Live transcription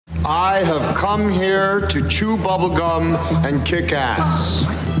I have come here to chew bubblegum and kick ass.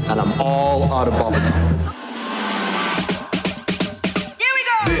 And I'm all out of bubblegum.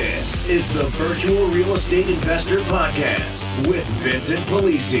 This is the Virtual Real Estate Investor Podcast with Vincent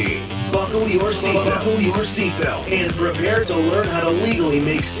Polisi. Buckle your seatbelt and prepare to learn how to legally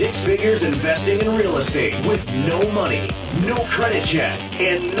make six figures investing in real estate with no money, no credit check,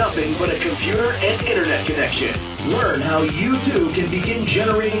 and nothing but a computer and internet connection. Learn how you too can begin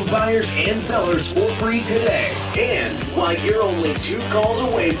generating buyers and sellers for free today, and why you're only 2 calls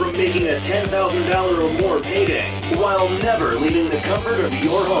away from making a $10,000 or more payday while never leaving the comfort of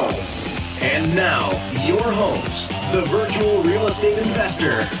your home. And now, your host, the virtual real estate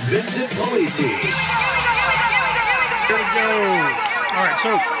investor, Vincent Polisi. Here we go. All right,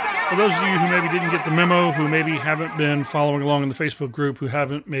 so for those of you who maybe didn't get the memo, who maybe haven't been following along in the Facebook group, who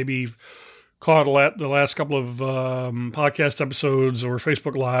haven't maybe caught the last couple of podcast episodes or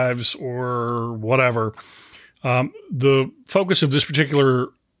Facebook Lives or whatever, the focus of this particular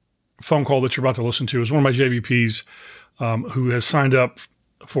phone call that you're about to listen to is one of my JVPs who has signed up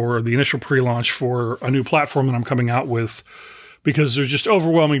for the initial pre-launch for a new platform that I'm coming out with because there's just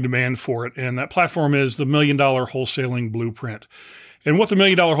overwhelming demand for it. And that platform is the Million Dollar Wholesaling Blueprint. And what the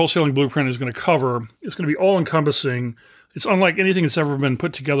Million Dollar Wholesaling Blueprint is going to cover is going to be all-encompassing. It's unlike anything that's ever been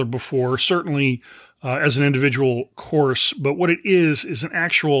put together before, certainly as an individual course. But what it is an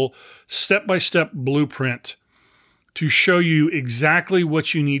actual step-by-step blueprint to show you exactly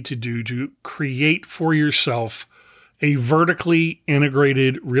what you need to do to create for yourself a vertically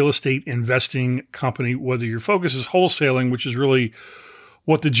integrated real estate investing company, whether your focus is wholesaling, which is really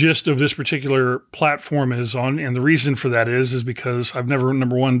what the gist of this particular platform is on. And the reason for that is because I've never,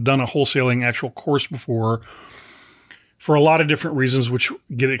 number one, done a wholesaling actual course before for a lot of different reasons, which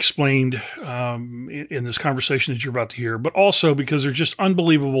get explained in this conversation that you're about to hear, but also because there's just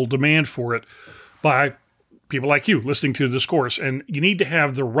unbelievable demand for it by people like you listening to this course. And you need to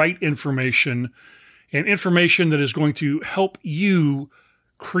have the right information and information that is going to help you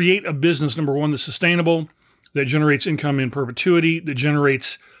create a business, number one, that's sustainable, that generates income in perpetuity, that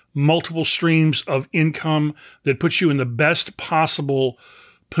generates multiple streams of income, that puts you in the best possible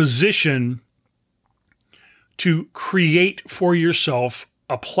position to create for yourself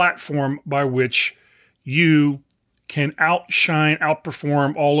a platform by which you can outshine,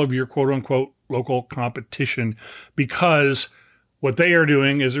 outperform all of your quote-unquote local competition, because what they are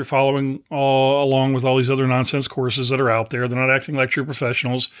doing is they're following along with all these other nonsense courses that are out there. They're not acting like true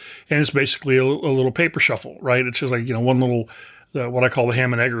professionals, and it's basically a little paper shuffle, right? It's just like, one little, what I call the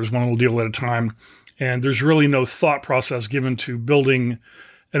ham and eggers, one little deal at a time. And there's really no thought process given to building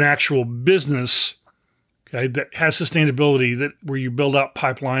an actual business, okay, that has sustainability, that where you build out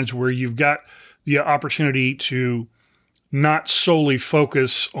pipelines, where you've got the opportunity to not solely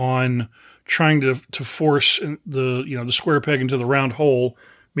focus on trying to force the square peg into the round hole,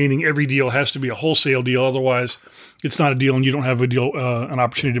 meaning every deal has to be a wholesale deal. Otherwise, it's not a deal, and you don't have an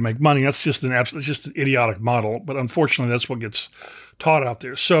opportunity to make money. That's just an idiotic model. But unfortunately, that's what gets taught out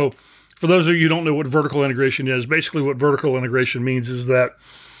there. So, for those of you who don't know what vertical integration is, basically what vertical integration means is that,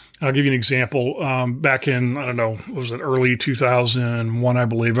 I'll give you an example. Back in, I don't know, what was it, early 2001, I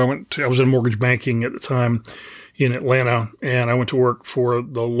believe. I was in mortgage banking at the time in Atlanta, and I went to work for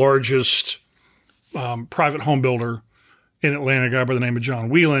the largest private home builder in Atlanta, a guy by the name of John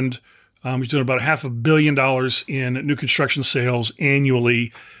Wieland. He's doing about $500 million in new construction sales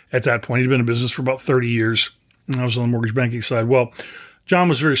annually at that point. He'd been in business for about 30 years, and I was on the mortgage banking side. Well, John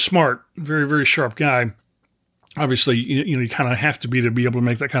was very smart, very, very sharp guy. Obviously, you kind of have to be able to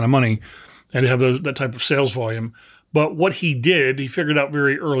make that kind of money and to have that type of sales volume. But what he did, he figured out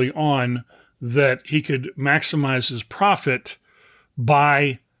very early on that he could maximize his profit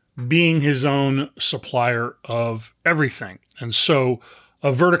by being his own supplier of everything. And so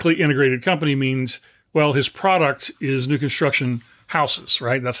a vertically integrated company means, well, his product is new construction houses,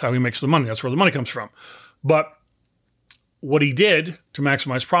 right? That's how he makes the money. That's where the money comes from. But what he did to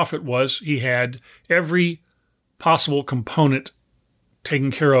maximize profit was he had every possible component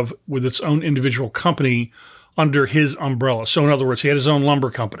taken care of with its own individual company under his umbrella. So in other words, he had his own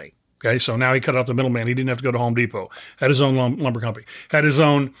lumber company. Okay, so now he cut out the middleman. He didn't have to go to Home Depot. Had his own lumber company. Had his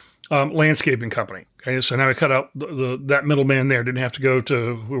own landscaping company. Okay, so now he cut out that middleman there. Didn't have to go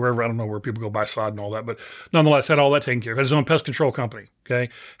to whoever, I don't know where people go buy sod and all that, but nonetheless, had all that taken care of. Had his own pest control company.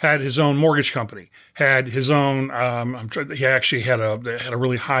 Okay, had his own mortgage company. Had his own. He actually had a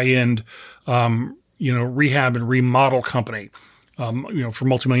really high end, rehab and remodel company. For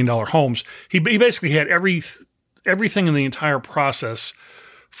multi-million-dollar homes. He basically had everything in the entire process,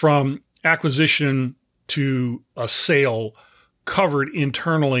 from acquisition to a sale, covered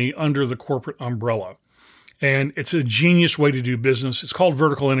internally under the corporate umbrella. And it's a genius way to do business. It's called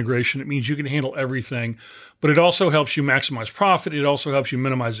vertical integration. It means you can handle everything, but it also helps you maximize profit. It also helps you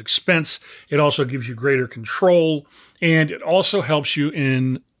minimize expense. It also gives you greater control. And it also helps you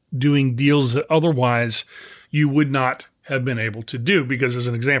in doing deals that otherwise you would not have been able to do. Because as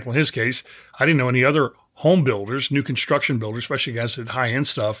an example, in his case, I didn't know any other home builders, new construction builders, especially guys that did high-end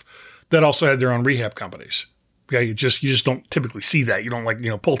stuff, that also had their own rehab companies. Okay, you just don't typically see that. You don't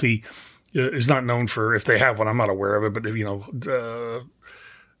Pulte is not known for, if they have one, I'm not aware of it, but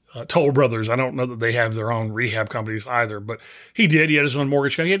Toll Brothers, I don't know that they have their own rehab companies either, but he did. He had his own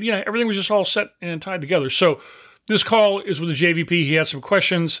mortgage company. Everything was just all set and tied together. So this call is with the JVP. He had some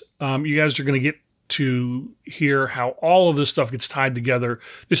questions. You guys are going to get to hear how all of this stuff gets tied together.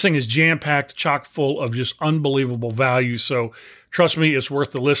 This thing is jam-packed, chock full of just unbelievable value. So trust me, it's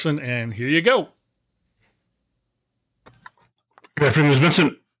worth the listen, and here you go. Good afternoon,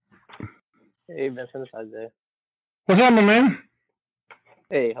 Vincent. Hey, Vincent, how's it? What's up, my man?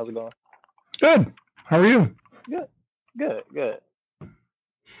 Hey, how's it going? Good. How are you? Good.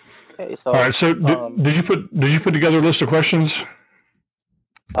 Hey, so all right. So did you put together a list of questions?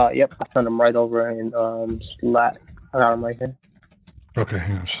 Yep, I sent them right over in Slack. I got them right here. Okay,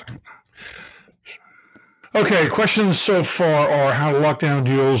 hang on a second. Okay, questions so far are how to lock down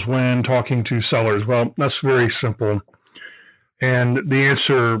deals when talking to sellers. Well, that's very simple, and the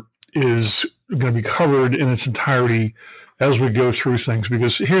answer is going to be covered in its entirety as we go through things,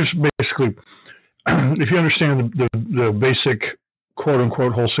 because here's basically, if you understand the basic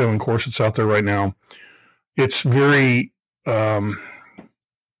quote-unquote wholesaling course that's out there right now, it's very, how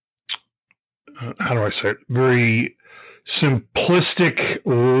do I say it, very simplistic,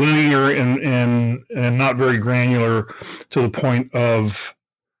 linear, and not very granular, to the point of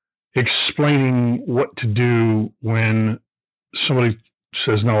explaining what to do when somebody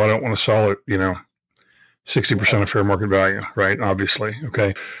says, no, I don't want to sell it, 60% of fair market value, right? Obviously.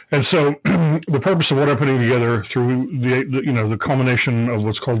 Okay. And so the purpose of what I'm putting together through the culmination of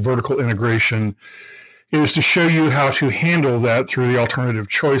what's called vertical integration is to show you how to handle that through the alternative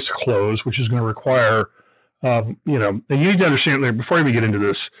choice close, which is going to require, and you need to understand that before we get into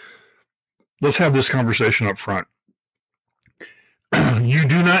this, let's have this conversation up front. You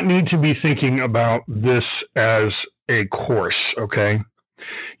do not need to be thinking about this as a course, okay?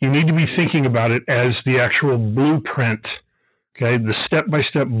 You need to be thinking about it as the actual blueprint, okay, the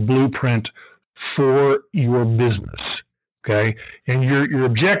step-by-step blueprint for your business, okay? And your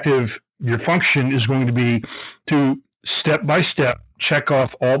objective, your function is going to be to step-by-step check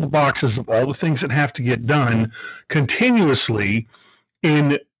off all the boxes of all the things that have to get done continuously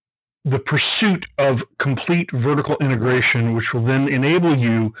in the pursuit of complete vertical integration, which will then enable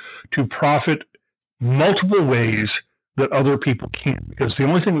you to profit multiple ways that other people can't, because the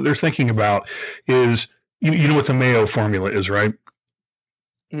only thing that they're thinking about is, you know what the Mayo formula is, right?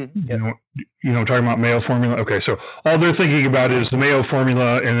 Mm-hmm. You know what I'm talking about, Mayo formula? Okay, so all they're thinking about is the Mayo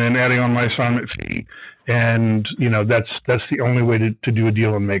formula and then adding on my assignment fee, and that's the only way to do a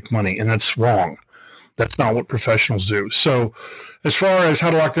deal and make money, and that's wrong. That's not what professionals do. So as far as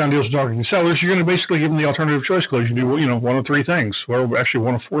how to lock down deals with talking to sellers, you're going to basically give them the alternative choice close. You do one of three things, well, actually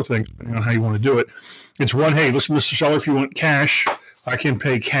one of four things, depending on how you want to do it. It's one, hey, listen, Mr. Seller, if you want cash, I can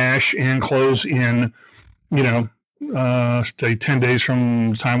pay cash and close in, say 10 days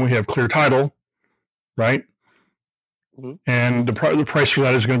from the time we have clear title, right? Mm-hmm. And the price for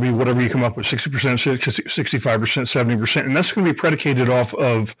that is going to be whatever you come up with, 60%, 65%, 70%. And that's going to be predicated off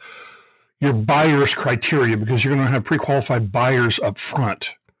of your buyer's criteria, because you're going to have pre-qualified buyers up front.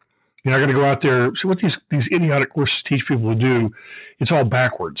 You're not going to go out there. So what these idiotic courses teach people to do, it's all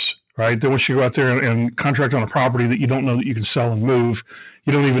backwards. Right? Then once you go out there and contract on a property that you don't know that you can sell and move,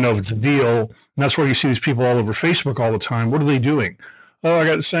 you don't even know if it's a deal. And that's why you see these people all over Facebook all the time. What are they doing? Oh, I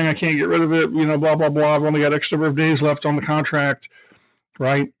got this thing, I can't get rid of it, blah, blah, blah. I've only got X number of days left on the contract,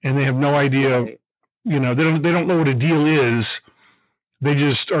 right? And they have no idea, they don't know what a deal is. They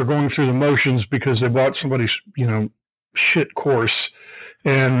just are going through the motions because they bought somebody's, shit course.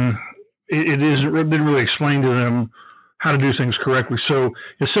 And it didn't really explain to them how to do things correctly. So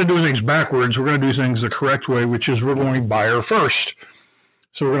instead of doing things backwards, we're going to do things the correct way, which is we're going buyer first.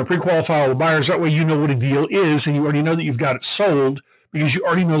 So we're going to pre-qualify all the buyers. That way you know what a deal is, and you already know that you've got it sold because you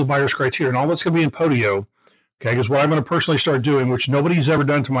already know the buyer's criteria. And all that's going to be in Podio, okay, because what I'm going to personally start doing, which nobody's ever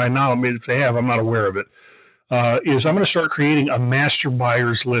done to my knowledge, if they have, I'm not aware of it, is I'm going to start creating a master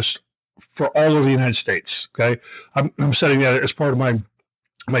buyers list for all of the United States, okay? I'm setting that as part of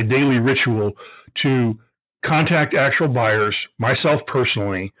my daily ritual to contact actual buyers, myself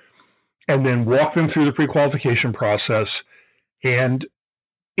personally, and then walk them through the pre-qualification process and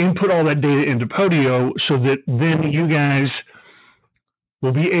input all that data into Podio so that then you guys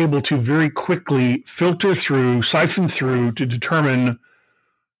will be able to very quickly filter through, siphon through to determine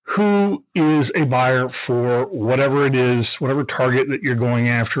who is a buyer for whatever it is, whatever target that you're going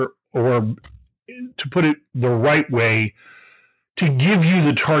after, or to put it the right way, to give you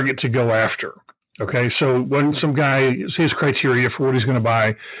the target to go after. Okay, so when some guy, his criteria for what he's going to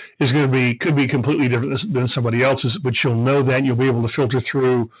buy could be completely different than somebody else's, but you'll know that, and you'll be able to filter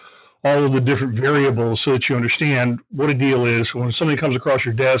through all of the different variables so that you understand what a deal is. When something comes across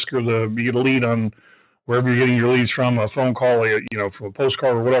your desk, or you get a lead on wherever you're getting your leads from, a phone call, from a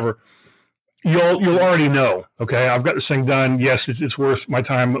postcard or whatever, you'll already know. Okay, I've got this thing done. Yes, it's worth my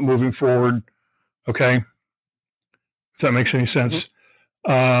time moving forward. Okay, if that makes any sense.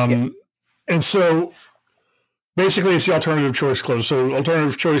 Yeah. And so basically it's the alternative choice close. So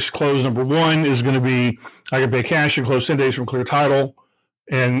alternative choice close number one is going to be, I can pay cash and close 10 days from clear title.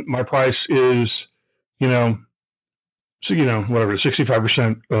 And my price is, whatever,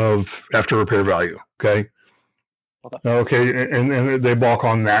 65% of after repair value. Okay. And they balk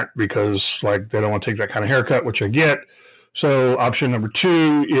on that because they don't want to take that kind of haircut, which I get. So option number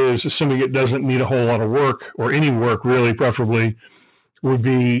two is, assuming it doesn't need a whole lot of work, or any work really, preferably, would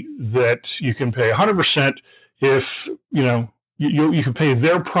be that you can pay 100% if, you can pay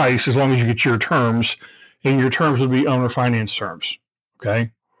their price as long as you get your terms, and your terms would be owner finance terms.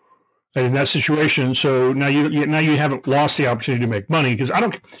 Okay. And in that situation, so now you haven't lost the opportunity to make money, because I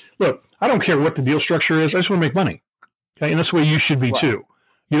don't care what the deal structure is. I just want to make money. Okay. And that's the way you should be too.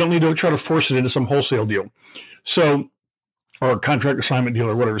 You don't need to try to force it into some wholesale deal. So, or contract assignment deal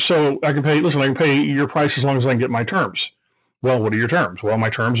or whatever. So I can pay your price as long as I can get my terms. Well, what are your terms? Well,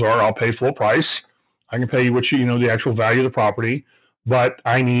 my terms are, I'll pay full price. I can pay you the actual value of the property, but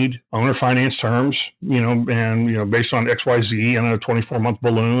I need owner finance terms, and based on XYZ and a 24-month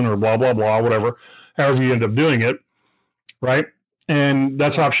balloon or blah, blah, blah, whatever, however you end up doing it, right? And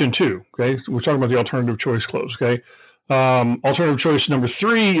that's option two, okay? So we're talking about the alternative choice close, okay? Alternative choice number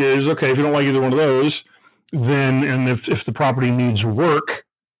three is, okay, if you don't like either one of those, then, and if the property needs work,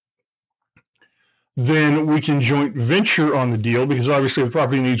 then we can joint venture on the deal, because obviously if the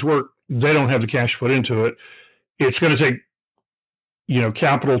property needs work, they don't have the cash to put into it. It's going to take,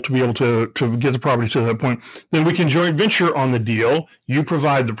 capital to be able to get the property to that point. Then we can joint venture on the deal. You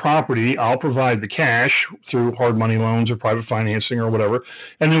provide the property, I'll provide the cash through hard money loans or private financing or whatever,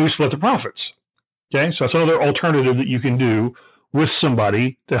 and then we split the profits. Okay, so that's another alternative that you can do with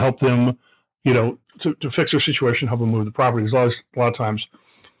somebody to help them, to fix their situation, help them move the property. Because a lot of times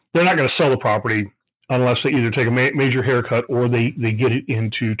they're not going to sell the property unless they either take a major haircut or they get it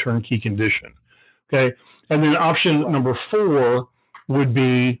into turnkey condition. Okay. And then option number four would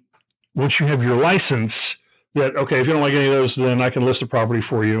be, once you have your license, that, okay, if you don't like any of those, then I can list the property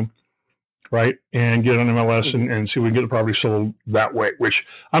for you, right? And get it on MLS and see if we can get the property sold that way, which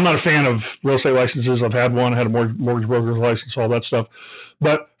I'm not a fan of real estate licenses. I've had one, I had a mortgage broker's license, all that stuff.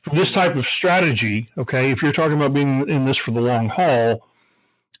 But for this type of strategy, okay, if you're talking about being in this for the long haul,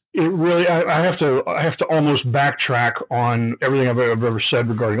 it really, I have to almost backtrack on everything I've ever said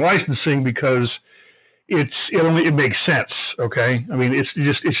regarding licensing, because it makes sense. Okay. I mean,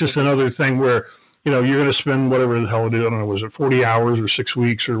 it's just another thing where, you're going to spend whatever the hell it is. I don't know, was it 40 hours or 6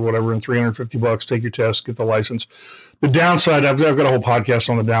 weeks or whatever, and $350, take your test, get the license. The downside, I've got a whole podcast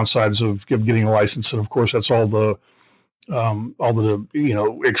on the downsides of getting a license. And of course, that's all the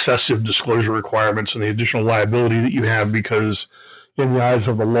excessive disclosure requirements and the additional liability that you have, because in the eyes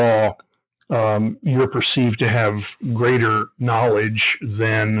of the law, you're perceived to have greater knowledge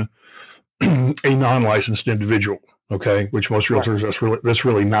than a non-licensed individual. Okay, which most realtors, that's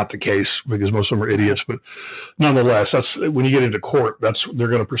really not the case, because most of them are idiots. But nonetheless, that's when you get into court, they're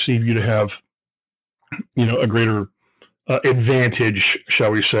going to perceive you to have, a greater advantage,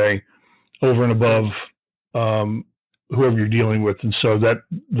 shall we say, over and above whoever you're dealing with, and so that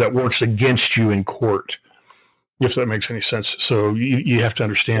works against you in court, if that makes any sense. So you have to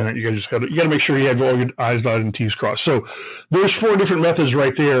understand that. You got to make sure you have all your I's dotted and T's crossed. So there's 4 different methods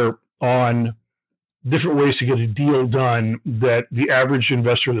right there on different ways to get a deal done that the average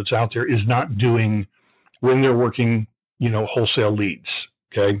investor that's out there is not doing when they're working, wholesale leads.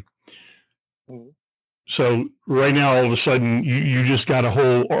 Okay. Mm-hmm. So right now, all of a sudden, you just got a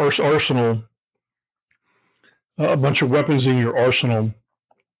whole arsenal, a bunch of weapons in your arsenal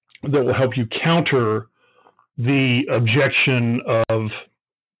that will help you counter the objection of,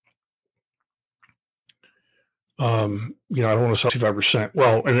 I don't want to sell 65%.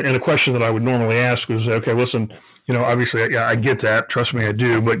 Well, and a question that I would normally ask is, okay, listen, obviously, I get that. Trust me, I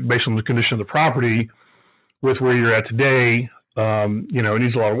do. But based on the condition of the property, with where you're at today, It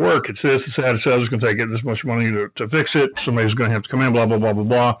needs a lot of work. It's this, it's that, it's that. It's going to take this much money to fix it. Somebody's going to have to come in, blah, blah, blah, blah,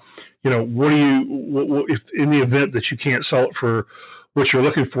 blah. What if in the event that you can't sell it for what you're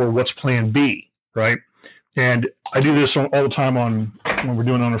looking for, what's plan B, right? And I do this all the time when we're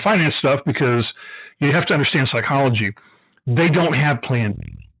doing owner finance stuff, because you have to understand psychology. They don't have plan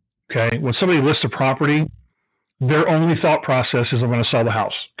B, okay? When somebody lists a property, their only thought process is, I'm going to sell the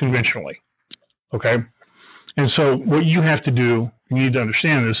house conventionally, okay? And so what you have to do, you need to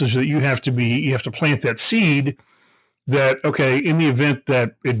understand this, is that you have to plant that seed that, okay, in the event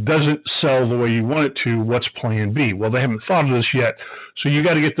that it doesn't sell the way you want it to, what's plan B? Well, they haven't thought of this yet. So you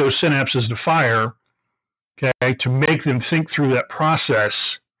got to get those synapses to fire, okay, to make them think through that process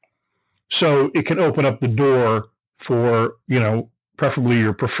so it can open up the door for, preferably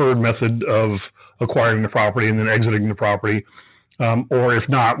your preferred method of acquiring the property and then exiting the property. Or if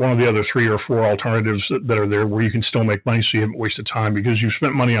not, one of the other 3 or 4 alternatives that are there where you can still make money so you haven't wasted time, because you've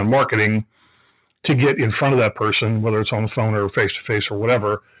spent money on marketing to get in front of that person, whether it's on the phone or face-to-face or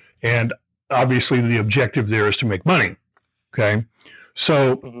whatever. And obviously the objective there is to make money, okay?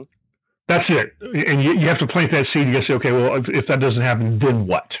 So that's it. And you have to plant that seed. You got to say, okay, well, if that doesn't happen, then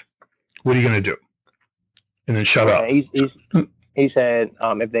what? What are you going to do? And then shut up. He said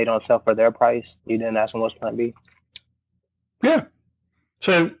if they don't sell for their price, you didn't ask them what's plan B? Yeah.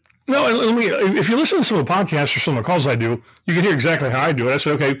 So, no, if you listen to some of the podcasts or some of the calls I do, you can hear exactly how I do it. I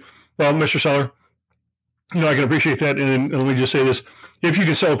say, okay, well, Mr. Seller, I can appreciate that. And let me just say this. If you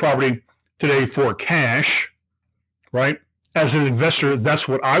can sell a property today for cash, right, as an investor, that's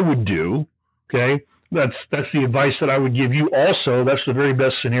what I would do, okay? That's the advice that I would give you also. That's the very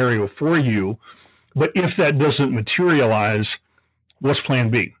best scenario for you. But if that doesn't materialize, what's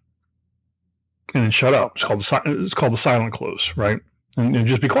plan B? And then shut up. It's called the silent close, right? And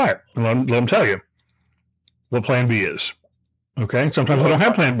just be quiet and let them tell you what plan B is. Okay? Sometimes I don't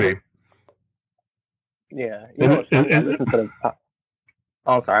have plan B. Yeah.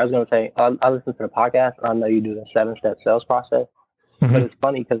 I'm sorry. I was going to say, I listen to the podcast, and I know you do the 7-step sales process. Mm-hmm. But it's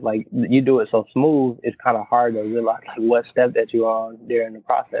funny because, you do it so smooth, it's kind of hard to realize, what step that you're on during the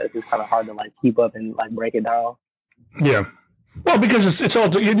process. It's kind of hard to, keep up and, break it down. Yeah. Well, because it's all,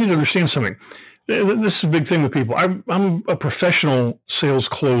 you need to understand something. This is a big thing with people. I'm a professional sales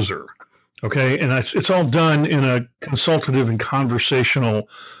closer, okay? And it's all done in a consultative and conversational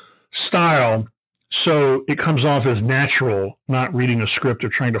style, so it comes off as natural, not reading a script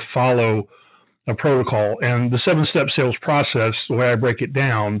or trying to follow a protocol. And the 7-step sales process, the way I break it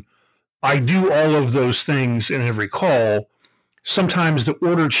down, I do all of those things in every call. Sometimes the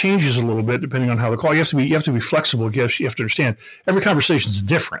order changes a little bit depending on how the call. You have to be flexible. You have to understand every conversation is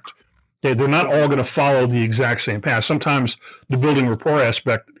different. They're not all going to follow the exact same path. Sometimes the building rapport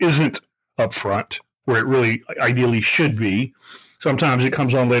aspect isn't up front where it really ideally should be. Sometimes it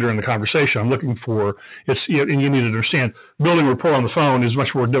comes on later in the conversation. I'm looking for and you need to understand, building rapport on the phone is much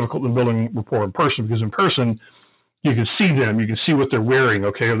more difficult than building rapport in person, because in person you can see them, you can see what they're wearing.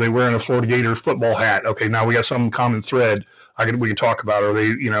 Okay, are they wearing a Florida Gators football hat? Okay, now we got some common thread we can talk about. Are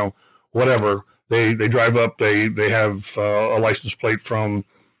they, whatever. They drive up, they have a license plate from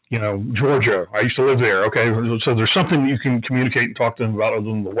Georgia. I used to live there. Okay, so there's something that you can communicate and talk to them about other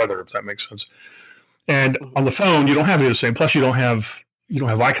than the weather, if that makes sense. And on the phone, you don't have any of the same. Plus, you don't have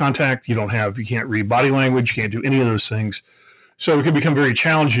eye contact. You can't read body language. You can't do any of those things. So it can become very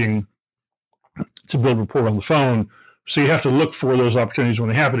challenging to build rapport on the phone. So you have to look for those opportunities when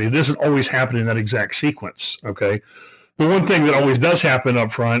they happen. It doesn't always happen in that exact sequence. Okay. The one thing that always does happen up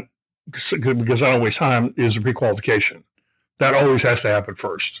front, because I don't waste time, is a pre-qualification. That always has to happen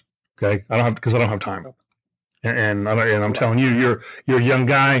first. Okay. Because I don't have time. And I'm telling you, you're a young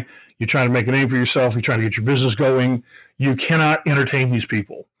guy. You're trying to make a name for yourself. You're trying to get your business going. You cannot entertain these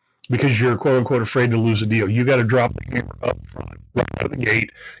people because you're quote unquote afraid to lose a deal. You got to drop the hammer up front, right out of the gate.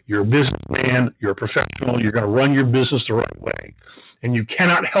 You're a businessman. You're a professional. You're going to run your business the right way, and you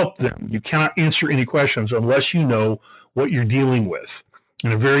cannot help them. You cannot answer any questions unless you know what you're dealing with.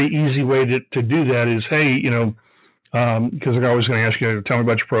 And a very easy way to do that is, hey, because they're always going to ask you, tell me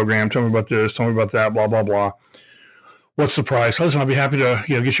about your program, tell me about this, tell me about that, blah blah blah. What's the price? Listen, I'll be happy to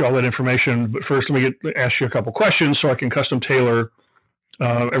get you all that information. But first, let me ask you a couple questions so I can custom tailor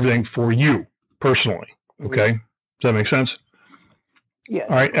everything for you personally. Okay, does that make sense? Yeah.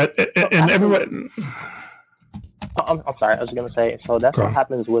 All right. And everybody. I'm sorry. I was going to say. So that's what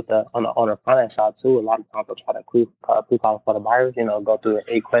happens with on the finance side too. A lot of times they'll try to pre-qualify the buyers. Go through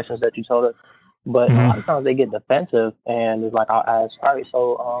the 8 questions that you told us. But a lot of times they get defensive, and it's like, I'll ask, all right,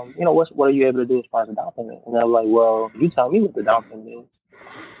 so, what are you able to do as far as the down payment? And they're like, well, you tell me what the down payment is.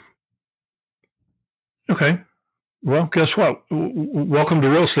 Okay. Well, guess what? Welcome to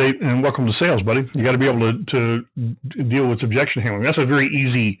real estate and welcome to sales, buddy. You got to be able to deal with objection handling. That's a very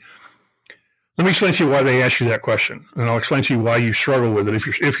easy. Let me explain to you why they ask you that question, and I'll explain to you why you struggle with it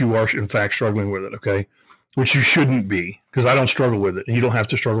if you are in fact struggling with it. Okay, which you shouldn't be, because I don't struggle with it, and you don't have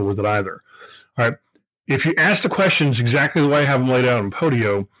to struggle with it either. All right. If you ask the questions exactly the way I have them laid out in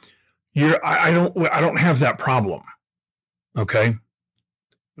Podio, I don't have that problem. Okay,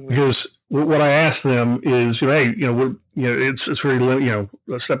 because what I ask them is, hey, it's very,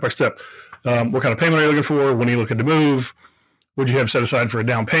 step by step. What kind of payment are you looking for? When are you looking to move? What do you have set aside for a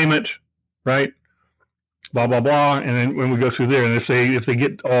down payment? Right? Blah blah blah. And then when we go through there, and if they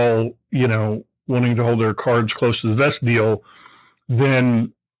get all wanting to hold their cards close to the vest deal,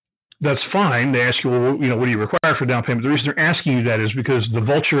 then that's fine. They ask you, well, what do you require for down payment? The reason they're asking you that is because the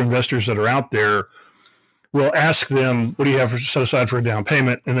vulture investors that are out there will ask them, what do you have set aside for a down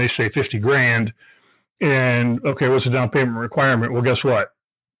payment? And they say $50,000. And okay, what's the down payment requirement? Well, guess what?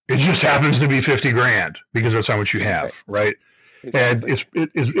 It just happens to be $50,000 because that's how much you have, right? And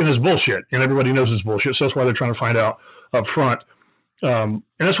it's bullshit, and everybody knows it's bullshit. So that's why they're trying to find out up front. And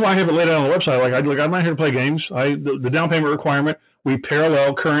that's why I have it laid out on the website. I'm not here to play games. The down payment requirement, we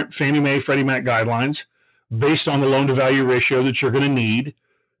parallel current Fannie Mae, Freddie Mac guidelines based on the loan to value ratio that you're going to need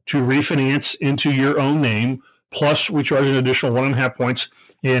to refinance into your own name. Plus, we charge an additional 1.5 points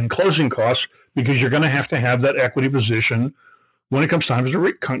in closing costs because you're going to have that equity position when it comes time to do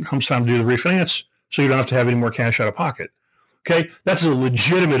the refinance, so you don't have to have any more cash out of pocket. Okay, that's a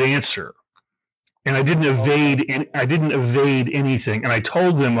legitimate answer. And I didn't evade anything. And I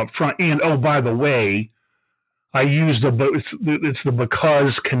told them up front. And oh, by the way, I used it's the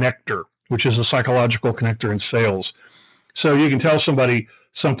because connector, which is a psychological connector in sales. So you can tell somebody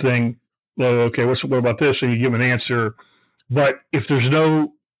something. Well, okay, what about this? And you give them an answer. But if there's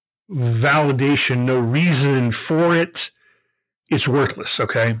no validation, no reason for it, it's worthless.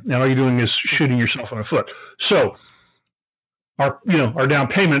 Okay, and all you're doing is shooting yourself in the foot. So our down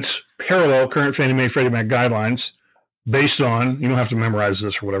payments parallel current Fannie Mae, Freddie Mac guidelines based on, you don't have to memorize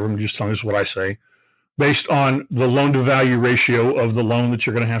this or whatever, I'm just telling you what I say, based on the loan to value ratio of the loan that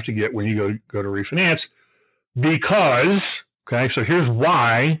you're going to have to get when you go to refinance. Because, okay, so here's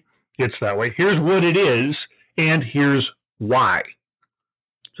why it's that way. Here's what it is, and here's why.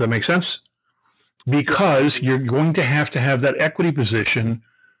 Does that make sense? Because you're going to have that equity position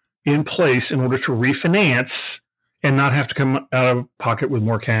in place in order to refinance and not have to come out of pocket with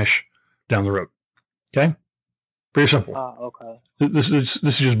more cash down the road. Okay? Very simple. Okay. This is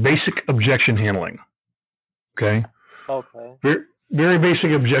just basic objection handling. Okay? Okay. Very, very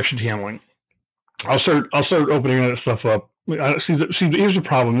basic objection handling. I'll start opening that stuff up. See, here's the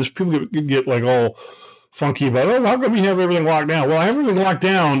problem. People get like all funky about, how come you have everything locked down? Well, I have everything locked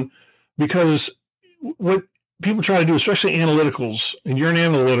down because what people try to do, especially analyticals, and you're an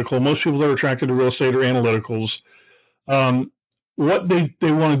analytical, most people that are attracted to real estate are analyticals. What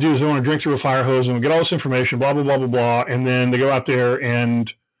they want to do is they want to drink through a fire hose and get all this information, blah, blah, blah, blah, blah. And then they go out there and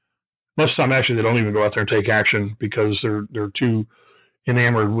most of the time, actually, they don't even go out there and take action because they're too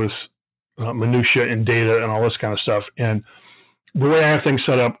enamored with minutia and data and all this kind of stuff. And the way I have things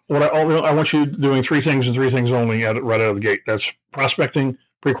set up, I want you doing 3 things and 3 things only right out of the gate. That's prospecting,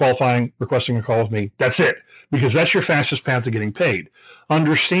 pre-qualifying, requesting a call with me. That's it, because that's your fastest path to getting paid.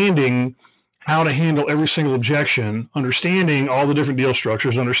 Understanding how to handle every single objection, understanding all the different deal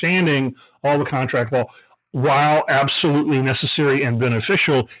structures, understanding all the contract law, while absolutely necessary and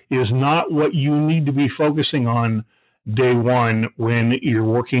beneficial, is not what you need to be focusing on day one when you're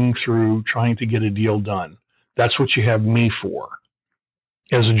working through trying to get a deal done. That's what you have me for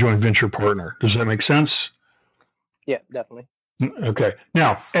as a joint venture partner. Does that make sense? Yeah, definitely. Okay.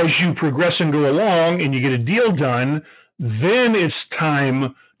 Now, as you progress and go along and you get a deal done, then it's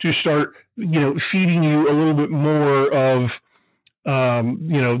time to start, feeding you a little bit more of,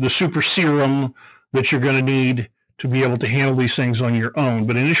 the super serum that you're going to need to be able to handle these things on your own.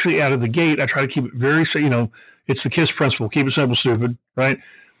 But initially out of the gate, I try to keep it very, it's the KISS principle. Keep it simple, stupid, right?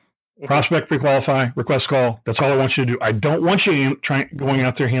 Prospect, pre-qualify, request call. That's all I want you to do. I don't want you going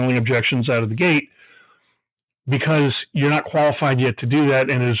out there handling objections out of the gate because you're not qualified yet to do that.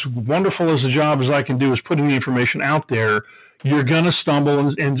 And as wonderful as the job as I can do is putting the information out there, you're going to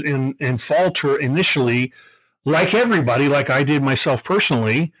stumble and falter initially, like everybody, like I did myself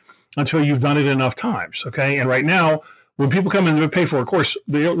personally, until you've done it enough times, okay? And right now, when people come in and pay for a course,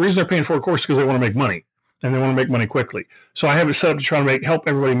 the reason they're paying for a course is because they want to make money, and they want to make money quickly. So I have it set up to try to help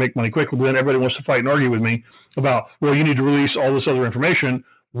everybody make money quickly, but then everybody wants to fight and argue with me about, well, you need to release all this other information.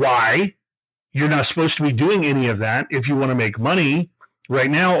 Why? You're not supposed to be doing any of that if you want to make money. Right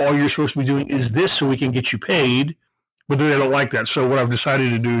now, all you're supposed to be doing is this so we can get you paid. But they don't like that. So what I've decided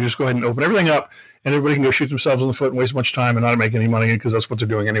to do is just go ahead and open everything up, and everybody can go shoot themselves in the foot and waste a bunch of time and not make any money, because that's what they're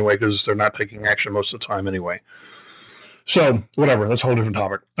doing anyway, because they're not taking action most of the time anyway. So whatever, that's a whole different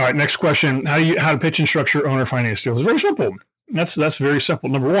topic. All right, next question: how to pitch and structure owner finance deals? It's very simple. That's very simple.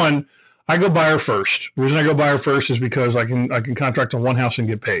 Number one, I go buyer first. The reason I go buyer first is because I can contract on one house and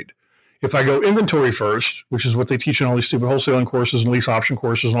get paid. If I go inventory first, which is what they teach in all these stupid wholesaling courses and lease option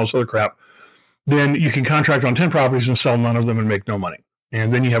courses and all this other crap, then you can contract on 10 properties and sell none of them and make no money.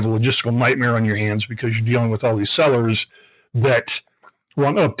 And then you have a logistical nightmare on your hands because you're dealing with all these sellers that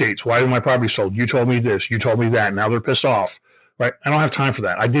want updates. Why did my property sold? You told me this. You told me that. Now they're pissed off. Right? I don't have time for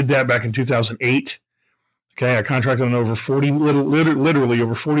that. I did that back in 2008. Okay, I contracted on literally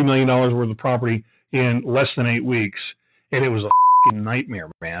over $40 million worth of property in less than 8 weeks. And it was a fucking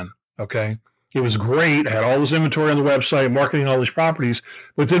nightmare, man. Okay? It was great. I had all this inventory on the website, marketing all these properties.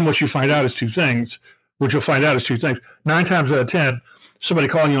 But then what you find out is two things. 9 times out of 10, somebody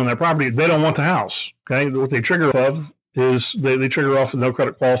calling you on that property, they don't want the house. Okay? What they trigger off is they trigger off with no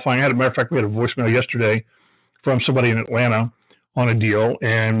credit qualifying. As a matter of fact, we had a voicemail yesterday from somebody in Atlanta on a deal,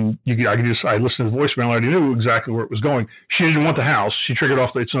 and I listened to the voicemail. I already knew exactly where it was going. She didn't want the house. She triggered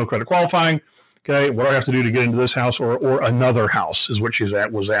off that it's no credit qualifying. Okay? What do I have to do to get into this house or another house is what she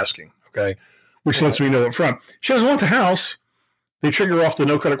was asking. Okay? Which lets me know up front. She doesn't want the house. They trigger off the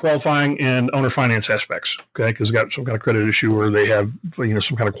no credit qualifying and owner finance aspects, okay, because they've got some kind of credit issue or they have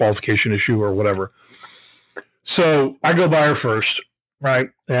some kind of qualification issue or whatever. So I go buyer first, right?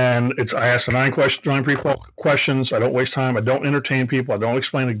 And I ask the 9 pre-qual questions. I don't waste time. I don't entertain people. I don't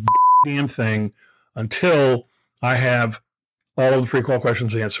explain a damn thing until I have all of the pre-qual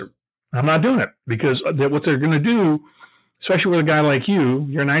questions answered. I'm not doing it because what they're going to do, especially with a guy like you,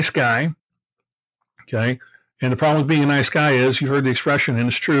 you're a nice guy. Okay, and the problem with being a nice guy is, you heard the expression, and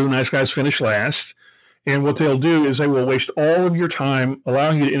it's true, nice guys finish last. And what they'll do is they will waste all of your time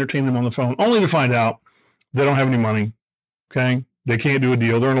allowing you to entertain them on the phone, only to find out they don't have any money. Okay, they can't do a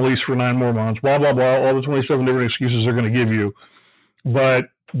deal. They're on a lease for 9 more months. Blah blah blah. All the 27 different excuses they're going to give you,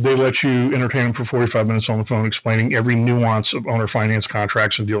 but they let you entertain them for 45 minutes on the phone, explaining every nuance of owner finance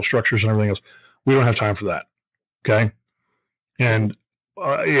contracts and deal structures and everything else. We don't have time for that. Okay, and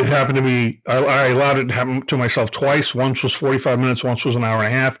it happened to me. I allowed it to happen to myself twice. Once was 45 minutes. Once was an hour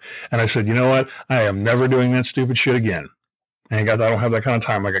and a half. And I said, you know what? I am never doing that stupid shit again. I don't have that kind of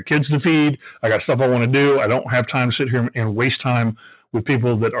time. I got kids to feed. I got stuff I want to do. I don't have time to sit here and waste time with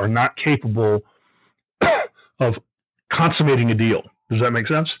people that are not capable of consummating a deal. Does that make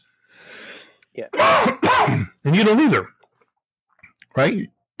sense? Yeah. And you don't either.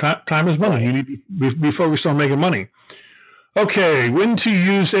 Right? Time is money. You need to be focused on making money. Okay, when to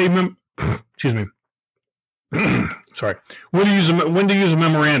use when to use a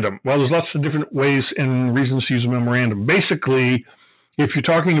memorandum? Well, there's lots of different ways and reasons to use a memorandum. Basically, if you're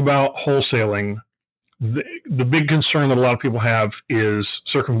talking about wholesaling, the big concern that a lot of people have is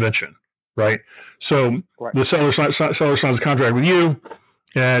circumvention, right? So the seller signs a contract with you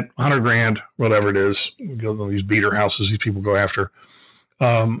at $100,000, whatever it is. These beater houses these people go after.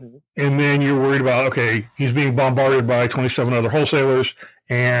 And then you're worried about, okay, he's being bombarded by 27 other wholesalers,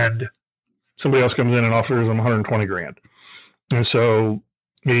 and somebody else comes in and offers him $120,000. And so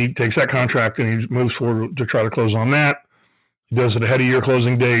he takes that contract and he moves forward to try to close on that. He does it ahead of your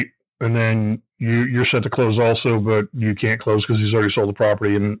closing date, and then you're set to close also, but you can't close because he's already sold the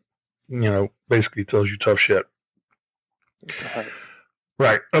property, and basically tells you tough shit.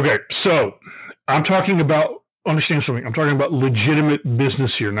 Right. Okay. So I'm talking about. Understand something. I'm talking about legitimate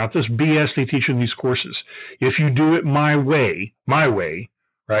business here, not this BS they teach in these courses. If you do it my way,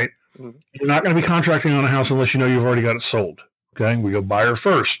 right? Mm-hmm. You're not going to be contracting on a house unless you know you've already got it sold. Okay, we go buyer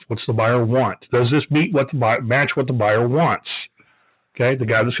first. What's the buyer want? Does this match what the buyer wants? Okay, the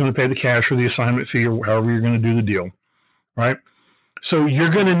guy that's going to pay the cash or the assignment fee or however you're going to do the deal, right? So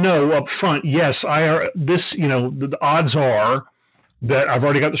you're going to know up front. Yes, the odds are that I've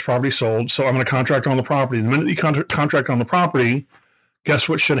already got this property sold, so I'm going to contract on the property. The minute you contract on the property, guess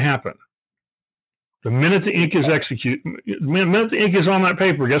what should happen? The minute the ink is on that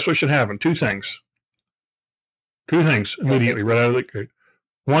paper, guess what should happen? Two things immediately right out of the gate.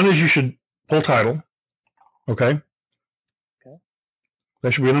 One is you should pull title. Okay.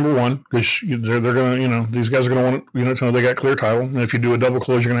 That should be number one, because they're going to, these guys are going to want to know they got clear title. And if you do a double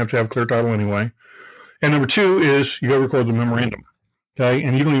close, you're going to have clear title anyway. And number two is you go record the memorandum. Okay,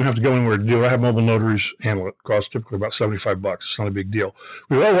 and you don't even have to go anywhere to do it. I have mobile notaries handle it. It costs typically about $75. It's not a big deal.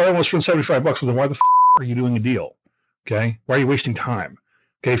 I want to spend $75. Well, then why the are you doing a deal? Okay, why are you wasting time?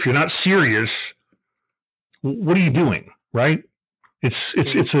 Okay, if you're not serious, what are you doing? Right? It's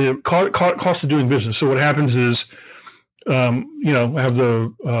a cost of doing business. So what happens is have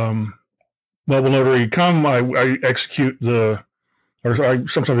the mobile notary come. I execute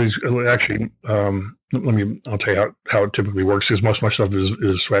sometimes actually. I'll tell you how it typically works, because most of my stuff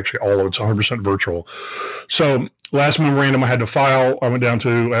is actually all of it's 100% virtual. So last memorandum I had to file, I went down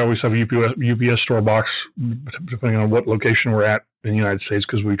to, I always have a UPS store box, depending on what location we're at in the United States,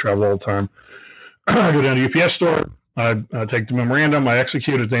 because we travel all the time. I go down to UPS store, I take the memorandum, I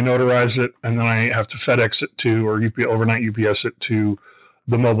execute it, they notarize it, and then I have to FedEx it to, or overnight UPS it to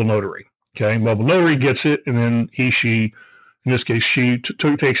the mobile notary. Okay, mobile notary gets it, and then she, in this case, she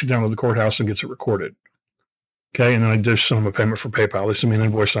takes it down to the courthouse and gets it recorded. Okay, and then I just send them a payment for PayPal. They send me an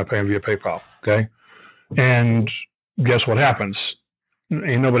invoice and I pay them via PayPal. Okay, and guess what happens?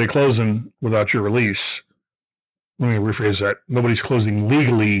 Ain't nobody closing without your release. Let me rephrase that. Nobody's closing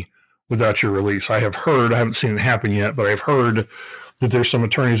legally without your release. I haven't seen it happen yet, but I've heard that there's some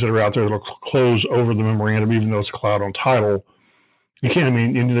attorneys that are out there that will close over the memorandum, even though it's cloud on title. You can't,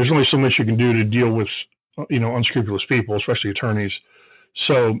 there's only so much you can do to deal with, unscrupulous people, especially attorneys.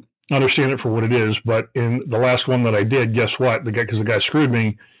 So understand it for what it is. But in the last one that I did, guess what? Because the guy screwed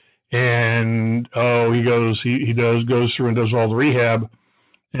me, and he goes through and does all the rehab,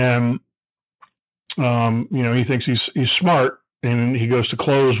 and he thinks he's smart, and he goes to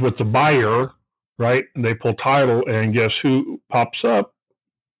close with the buyer, right? And they pull title, and guess who pops up?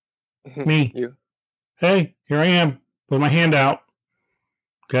 Me. You. Hey, here I am, with my hand out.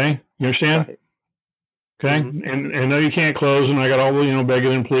 Okay, you understand? Right. Okay, and no, you can't close, and I got all the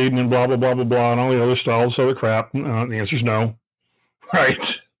begging and pleading and blah blah blah blah blah and all the other stuff, all this other crap. The answer's no, right?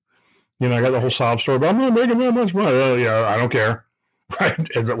 I got the whole sob story, but I'm not making that much money. Oh yeah, I don't care, right?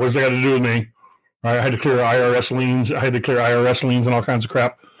 What's that got to do with me? Right? I had to clear IRS liens. And all kinds of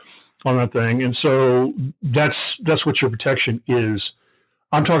crap on that thing, and so that's what your protection is.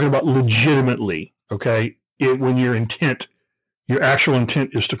 I'm talking about legitimately. Okay, when your actual intent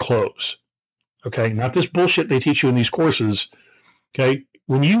is to close. Okay, not this bullshit they teach you in these courses. Okay,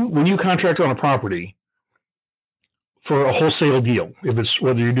 when you contract on a property for a wholesale deal, if it's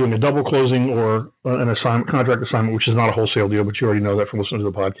whether you're doing a double closing or an contract assignment, which is not a wholesale deal, but you already know that from listening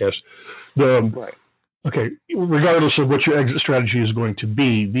to the podcast. Right. Okay, regardless of what your exit strategy is going to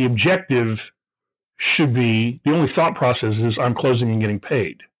be, the objective should be, the only thought process is I'm closing and getting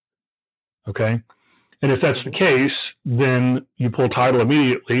paid. Okay, and if that's the case, then you pull title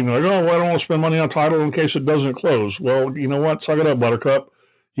immediately. And you're like, I don't want to spend money on title in case it doesn't close. Well, you know what? Suck it up, buttercup.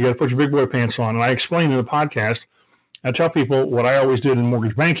 You got to put your big boy pants on. And I explained in the podcast, I tell people what I always did in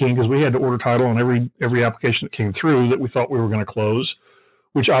mortgage banking, because we had to order title on every application that came through that we thought we were going to close,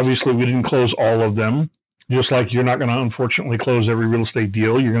 which obviously we didn't close all of them. Just like you're not going to, unfortunately, close every real estate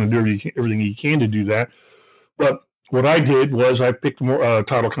deal. You're going to do everything you can to do that. But what I did was I picked a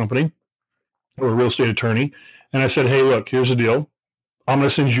title company or a real estate attorney, and I said, hey, look, here's the deal. I'm going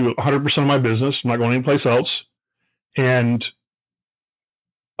to send you 100% of my business. I'm not going anyplace else. And,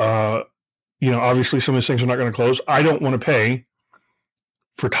 obviously some of these things are not going to close. I don't want to pay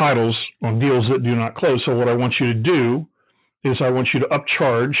for titles on deals that do not close. So what I want you to do is I want you to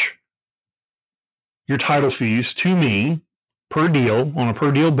upcharge your title fees to me per deal on a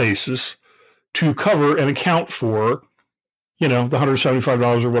per deal basis to cover and account for, the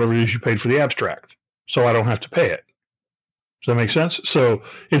 $175 or whatever it is you paid for the abstract. So I don't have to pay it. Does that make sense? So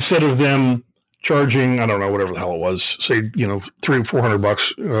instead of them charging, I don't know, whatever the hell it was, say, $300 or $400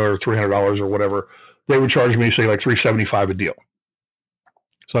 or $300 or whatever, they would charge me, say, like $375 a deal.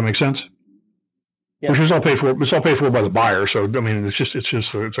 Does that make sense? Yeah. Which is all paid for. It's all paid for by the buyer. So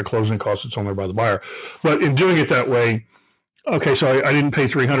it's a closing cost that's on there by the buyer. But in doing it that way, okay, so I didn't pay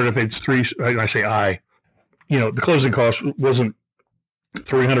 $300. I paid the closing cost wasn't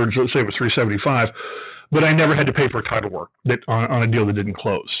 $300. Let's say it was $375, but I never had to pay for title work on a deal that didn't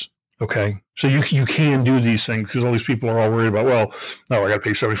close. Okay, so you can do these things, because all these people are all worried about, I got to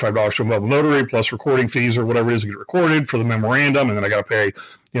pay $75 to a mobile notary plus recording fees or whatever it is to get recorded for the memorandum, and then I got to pay,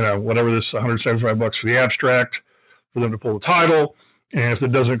 whatever this $175 for the abstract for them to pull the title, and if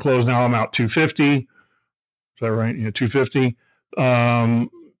it doesn't close now, I'm out $250. Is that right? $250.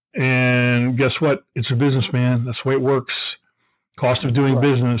 And guess what? It's a business, man. That's the way it works. Cost of doing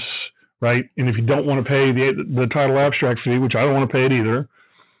business, right? And if you don't want to pay the title abstract fee, which I don't want to pay it either,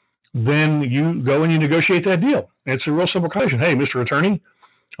 then you go and you negotiate that deal. It's a real simple question. Hey, Mr. Attorney,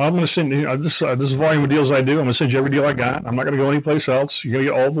 I'm going to send you, this is the volume of deals I do. I'm going to send you every deal I got. I'm not going to go anyplace else. You're going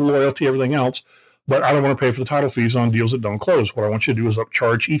to get all the loyalty, everything else, but I don't want to pay for the title fees on deals that don't close. What I want you to do is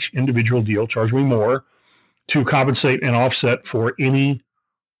upcharge each individual deal, charge me more to compensate and offset for any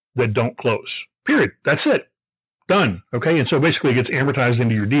that don't close. Period. That's it. Done. Okay. And so basically it gets amortized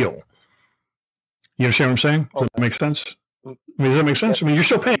into your deal. You understand what I'm saying? Does that make sense? I mean, does that make sense? I mean, you're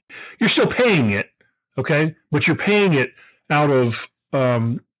still paying it, okay, but you're paying it out of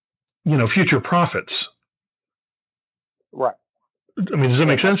future profits. Right. I mean, does that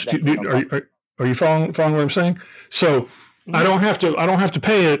make sense? Are you following what I'm saying? So I don't have to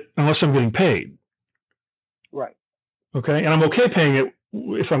pay it unless I'm getting paid. Right. Okay, and I'm okay paying it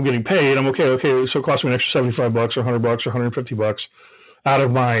if I'm getting paid. I'm okay. So it costs me an extra $75 or $100 or $150 out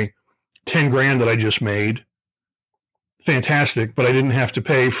of my $10,000 that I just made. Fantastic, but I didn't have to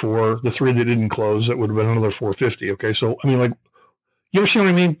pay for the 3 that didn't close. That would have been another $450. Okay, so I mean, like, you understand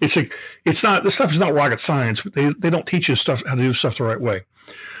what I mean? It's like, it's not, this stuff is not rocket science. But they don't teach you how to do stuff the right way.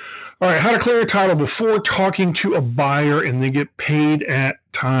 All right, how to clear a title before talking to a buyer and then get paid at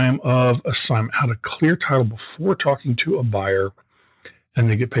time of assignment. How to clear title before talking to a buyer and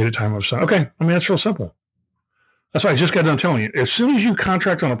they get paid at time of assignment. Okay, I mean, that's real simple. That's why I just got done telling you. As soon as you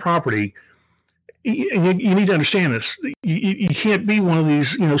contract on a property, you need to understand this. You can't be one of these,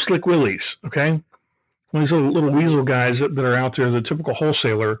 slick willies, okay? One of these little weasel guys that are out there, the typical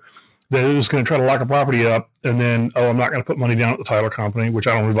wholesaler that is going to try to lock a property up and then, I'm not going to put money down at the title company, which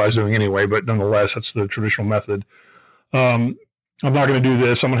I don't advise doing anyway, but nonetheless, that's the traditional method. I'm not going to do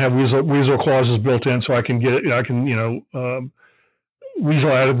this. I'm going to have weasel clauses built in so I can get it,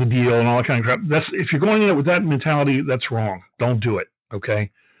 weasel out of the deal and all that kind of crap. If you're going in it with that mentality, that's wrong. Don't do it,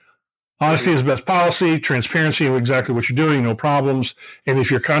 okay? Honesty is the best policy, transparency of exactly what you're doing, no problems. And if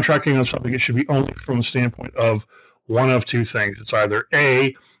you're contracting on something, it should be only from the standpoint of one of two things. It's either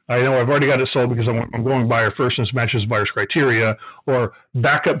A, I know I've already got it sold because I'm going buyer first and this matches buyer's criteria, or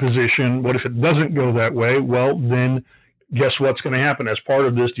backup position. What if it doesn't go that way? Well, then guess what's going to happen? As part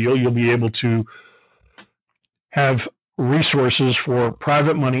of this deal, you'll be able to have resources for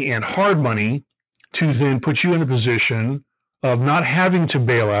private money and hard money to then put you in a position of not having to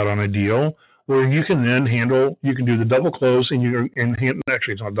bail out on a deal, where you can then you can do the double close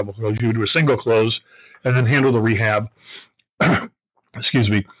actually it's not a double close, you do a single close and then handle the rehab, excuse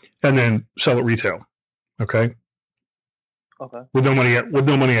me, and then sell it retail. Okay. Okay. With no money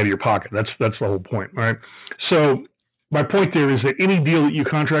out of your pocket. That's the whole point. All right. So my point there is that any deal that you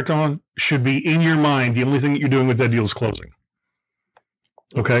contract on should be in your mind. The only thing that you're doing with that deal is closing.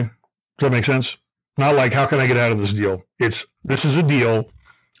 Okay. Does that make sense? Not like, how can I get out of this deal? This is a deal.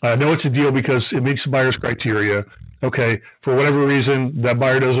 I know it's a deal because it meets the buyer's criteria. Okay, for whatever reason, that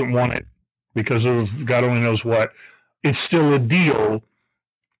buyer doesn't want it because of God only knows what. It's still a deal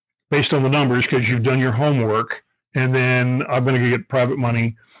based on the numbers because you've done your homework, and then I'm going to get private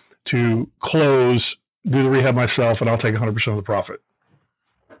money to close, do the rehab myself, and I'll take 100% of the profit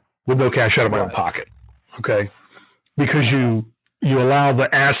with no cash out of my own pocket. Okay, because you allow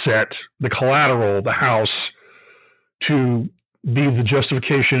the asset, the collateral, the house, to be the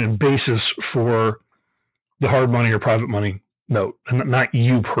justification and basis for the hard money or private money note, and not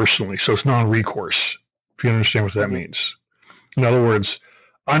you personally. So it's non-recourse, if you understand what that means. In other words,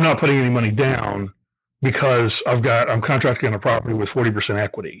 I'm not putting any money down because I'm contracting on a property with 40%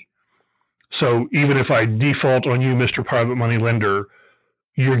 equity. So even if I default on you, Mr. Private Money Lender,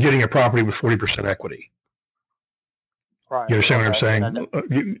 you're getting a property with 40% equity. Right. You understand what I'm saying?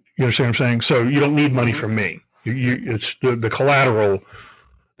 You understand what I'm saying? So you don't need money from me. It's the collateral,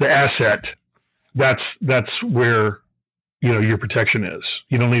 the asset. That's where your protection is.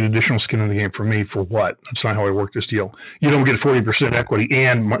 You don't need additional skin in the game from me for what? That's not how I work this deal. You don't get 40% equity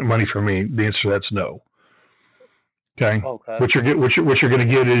and money from me. The answer to that's no. Okay. What you're going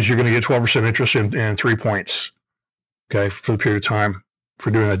to get is you're going to get 12% interest and 3 points. Okay, for the period of time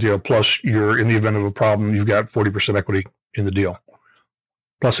for doing that deal. Plus, you're in the event of a problem, you've got 40% equity in the deal.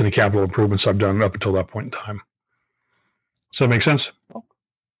 Plus any capital improvements I've done up until that point in time. Does that make sense?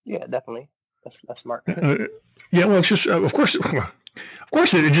 Yeah, definitely. That's smart. Yeah, well, it's just of course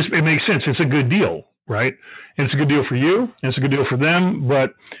it makes sense. It's a good deal, right? And it's a good deal for you, and it's a good deal for them.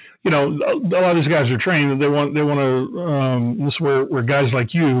 But a lot of these guys are trained. They want to. This is where guys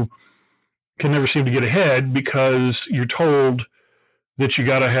like you can never seem to get ahead because you're told that you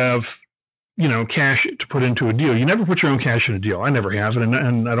got to have cash to put into a deal. You never put your own cash in a deal. I never have,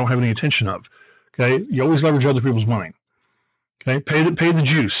 and I don't have any intention of. Okay, you always leverage other people's money. Okay, pay the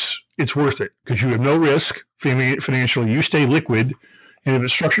juice. It's worth it because you have no risk financially. You stay liquid, and if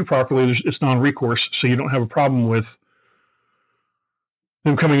it's structured properly, it's non-recourse, so you don't have a problem with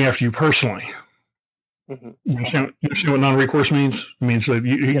them coming after you personally. Mm-hmm. You understand what non-recourse means? It means that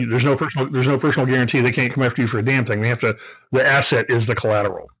there's no personal guarantee. They can't come after you for a damn thing. The asset is the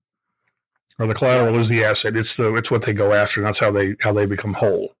collateral, or the collateral is the asset. It's what they go after, and that's how they become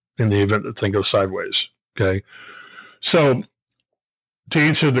whole in the event that thing goes sideways. Okay, so to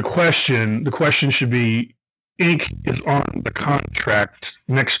answer the question should be ink is on the contract,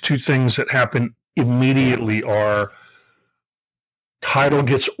 next two things that happen immediately are title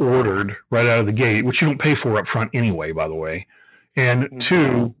gets ordered right out of the gate, which you don't pay for up front anyway, by the way. And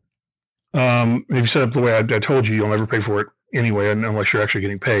two, if you set up the way I told you, you'll never pay for it anyway unless you're actually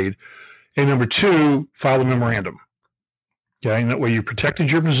getting paid. And number two, file a memorandum. Okay, and that way you protected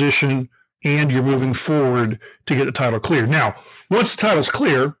your position and you're moving forward to get the title clear. Now, once the title's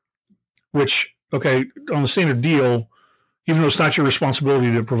clear, which, okay, on the standard deal, even though it's not your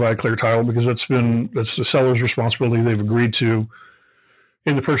responsibility to provide clear title because that's the seller's responsibility they've agreed to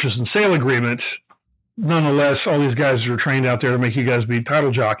in the purchase and sale agreement, nonetheless, all these guys are trained out there to make you guys be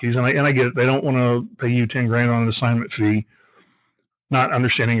title jockeys, and I get it. They don't want to pay you $10,000 on an assignment fee, not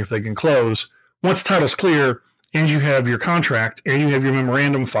understanding if they can close. Once the title's clear, and you have your contract, and you have your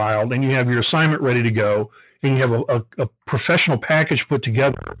memorandum filed, and you have your assignment ready to go, and you have a professional package put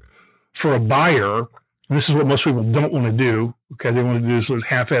together for a buyer, and this is what most people don't want to do, okay? They want to do this sort of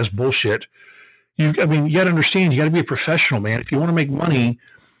half-ass bullshit. You got to understand, you got to be a professional, man. If you want to make money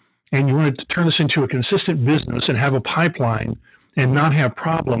and you want to turn this into a consistent business and have a pipeline and not have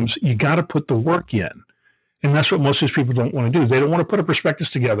problems, you got to put the work in. And that's what most of these people don't want to do. They don't want to put a prospectus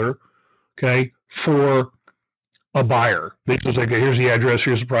together, okay, for a buyer. They just like, okay, here's the address,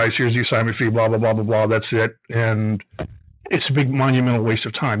 here's the price, here's the assignment fee, blah, blah, blah, blah, blah. That's it. And it's a big monumental waste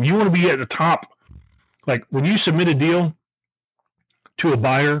of time. You want to be at the top. Like when you submit a deal to a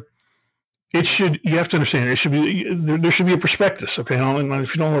buyer, you have to understand, there should be a prospectus. Okay. And if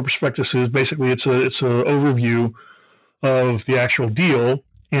you don't know what a prospectus is, basically it's an overview of the actual deal,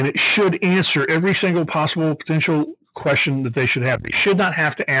 and it should answer every single possible potential question that they should have. They should not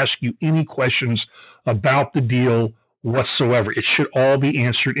have to ask you any questions about the deal whatsoever. It should all be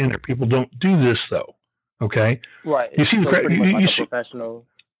answered in there. People don't do this though. Okay. Right. You see,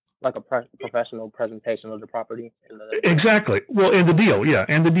 like a professional presentation of the property. Exactly. Well, and the deal, yeah,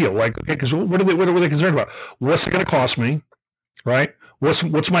 and the deal. Like, okay, because what are they concerned about? What's it going to cost me? Right.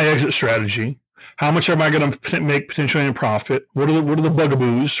 What's my exit strategy? How much am I going to make potentially in profit? What are the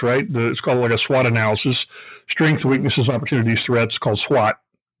bugaboos? Right. It's called like a SWOT analysis: strengths, weaknesses, opportunities, threats. Called SWOT.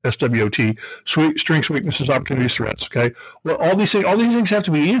 SWOT. Strengths, weaknesses, opportunities, threats. Okay. Well, all these things have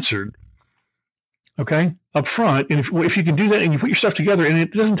to be answered. Okay, up front, and if you can do that and you put your stuff together, and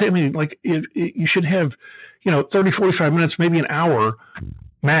it doesn't take me you should have 30, 45 minutes, maybe an hour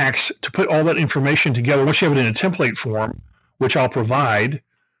max to put all that information together. Once you have it in a template form, which I'll provide,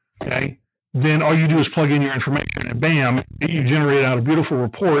 okay, then all you do is plug in your information, and bam, you generate out a beautiful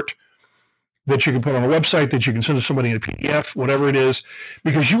report that you can put on a website, that you can send to somebody in a PDF, whatever it is,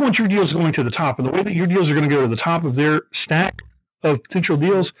 because you want your deals going to the top, and the way that your deals are going to go to the top of their stack of potential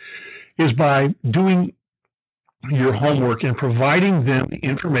deals is by doing your homework and providing them the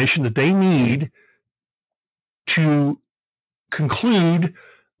information that they need to conclude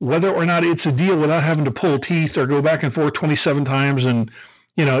whether or not it's a deal without having to pull teeth or go back and forth 27 times. And,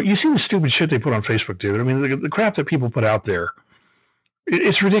 you see the stupid shit they put on Facebook, dude. I mean, the crap that people put out there,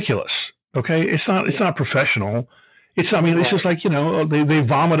 it's ridiculous. Okay. It's not professional. It's just like, they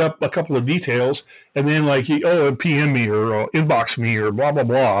vomit up a couple of details and then like, PM me or inbox me or blah, blah,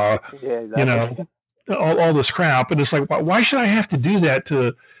 blah, yeah, exactly. All this crap. And it's like, why should I have to do that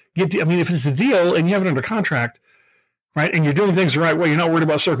to get if it's a deal and you have it under contract, right, and you're doing things the right way, you're not worried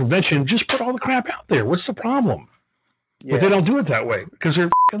about circumvention, just put all the crap out there. What's the problem? Yeah. But they don't do it that way because they're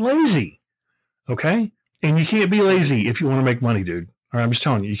fucking lazy. Okay. And you can't be lazy if you want to make money, dude. All right. I'm just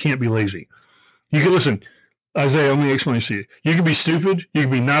telling you, you can't be lazy. You can listen. Isaiah, let me explain this to you. You can be stupid. You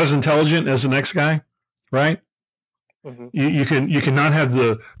can be not as intelligent as the next guy, right? Mm-hmm. You cannot have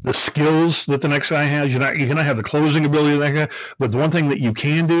the skills that the next guy has. You cannot have the closing ability of that guy. But the one thing that you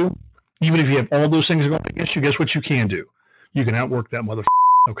can do, even if you have all those things going against you, guess what you can do? You can outwork that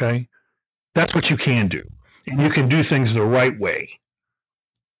motherfucker. Okay, that's what you can do, and you can do things the right way.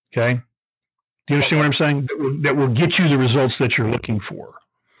 Okay, do you understand what I'm saying? That will get you the results that you're looking for.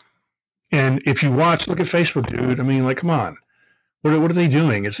 And if you look at Facebook, dude. I mean, come on, what are they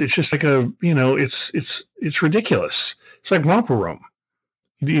doing? It's just like it's ridiculous. It's like Romper Room.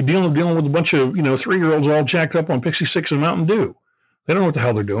 You're dealing with a bunch of 3-year-olds all jacked up on Pixie Six and Mountain Dew. They don't know what the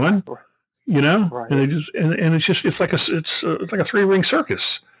hell they're doing, right. And they just and it's like a 3-ring circus.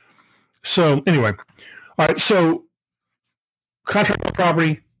 So anyway, all right. So contract on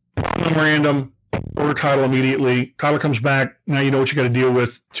property, memorandum. Order title immediately. Title comes back. Now you know what you got to deal with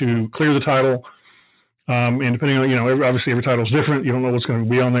to clear the title. And depending on, obviously every title is different. You don't know what's going to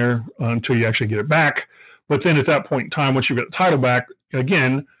be on there until you actually get it back. But then at that point in time, once you've got the title back,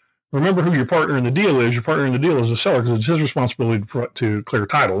 again, remember who your partner in the deal is. Your partner in the deal is the seller because it's his responsibility to clear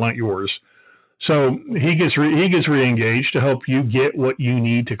title, not yours. So he gets re-engaged to help you get what you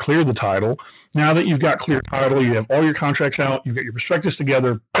need to clear the title. Now that you've got clear title, you have all your contracts out, you've got your prospectus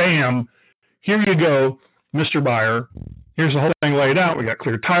together, bam, here you go, Mr. Buyer. Here's the whole thing laid out. We got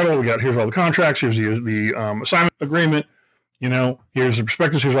clear title. Here's all the contracts. Here's the assignment agreement. Here's the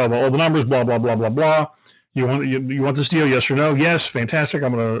prospectus. Here's all the numbers. Blah blah blah blah blah. You want this deal? Yes or no? Yes. Fantastic.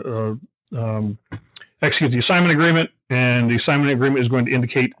 I'm going to execute the assignment agreement, and the assignment agreement is going to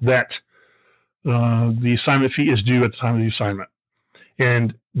indicate that the assignment fee is due at the time of the assignment.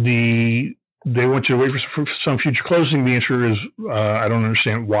 And they want you to wait for some future closing. The answer is I don't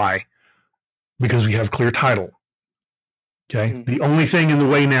understand why. Because we have clear title. Okay. Mm-hmm. The only thing in the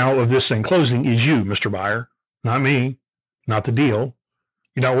way now of this thing closing is you, Mr. Buyer, not me, not the deal.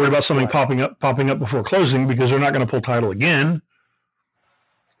 You're not worried about something popping up before closing because they're not going to pull title again.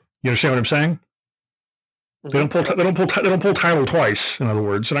 You understand what I'm saying? They don't pull title twice. In other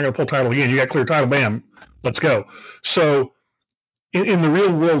words, they're not going to pull title again. You got clear title, bam, let's go. So, in the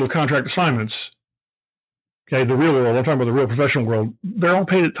real world of contract assignments, okay, the real world, I'm talking about the real professional world, they're all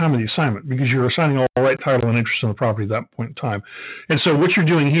paid at the time of the assignment because you're assigning all right title and interest in the property at that point in time. And so what you're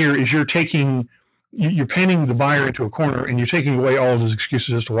doing here is you're painting the buyer into a corner and you're taking away all of his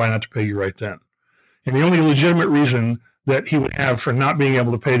excuses as to why not to pay you right then. And the only legitimate reason that he would have for not being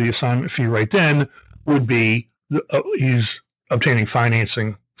able to pay the assignment fee right then would be he's obtaining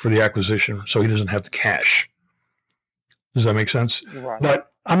financing for the acquisition, so he doesn't have the cash. Does that make sense? Right.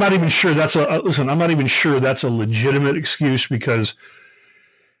 But I'm not even sure that's a legitimate excuse because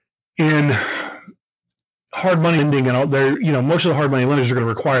in hard money lending and all there, most of the hard money lenders are going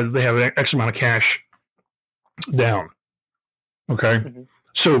to require that they have X amount of cash down. Okay. Mm-hmm.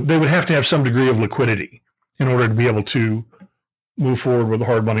 So they would have to have some degree of liquidity in order to be able to move forward with a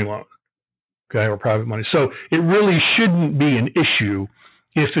hard money loan. Okay. Or private money. So it really shouldn't be an issue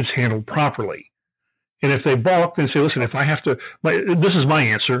if it's handled properly. And if they balk and say, listen, if I have to, this is my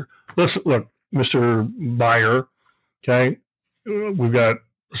answer. Listen, look, Mr. Buyer, okay, we've got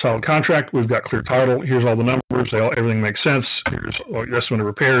a solid contract. We've got clear title. Here's all the numbers. Everything makes sense. Here's your estimate of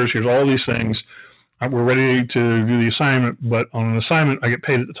repairs. Here's all these things. We're ready to do the assignment, but on an assignment, I get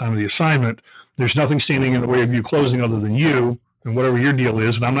paid at the time of the assignment. There's nothing standing in the way of you closing other than you and whatever your deal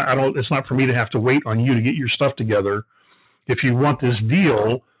is. And it's not for me to have to wait on you to get your stuff together. If you want this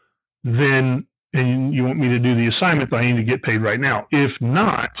deal, then and you want me to do the assignment, I need to get paid right now. If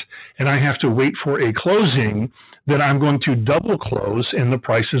not, and I have to wait for a closing, then I'm going to double close and the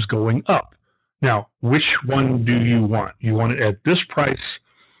price is going up. Now, which one do you want? You want it at this price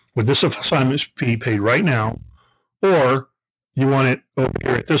with this assignment fee paid right now, or you want it over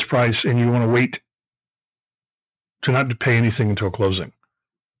here at this price and you want to wait to not to pay anything until closing?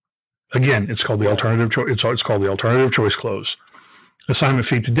 Again, it's called the alternative choice. It's called the alternative choice close. Assignment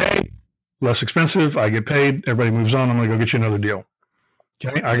fee today, less expensive, I get paid, everybody moves on, I'm going to go get you another deal.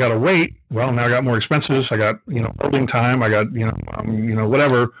 Okay, I got to wait. Well, now I got more expenses. I got, holding time. I got,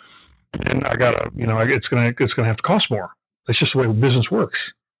 whatever. And I got to, it's going to have to cost more. That's just the way business works.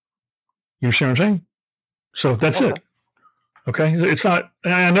 You understand what I'm saying? So that's it. Okay. It's not,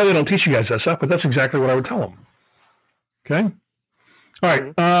 I know they don't teach you guys that stuff, but that's exactly what I would tell them. Okay. All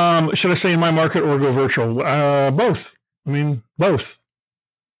right. Should I stay in my market or go virtual? Both. Both.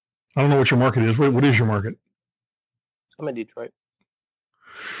 I don't know what your market is. What is your market? I'm in Detroit.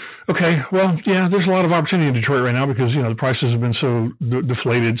 Okay. Well, yeah, there's a lot of opportunity in Detroit right now because, the prices have been so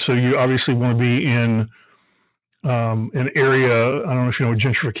deflated. So you obviously want to be in an area, I don't know if you know what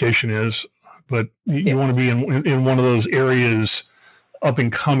gentrification is, but you want to be in one of those areas up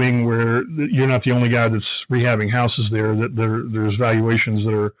and coming where you're not the only guy that's rehabbing houses there, that there's valuations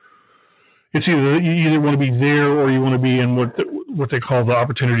that are, it's either you either want to be there or you want to be in what they call the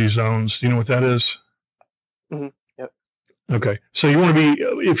opportunity zones. Do you know what that is? Mm-hmm. Yep. Okay, so you want to be,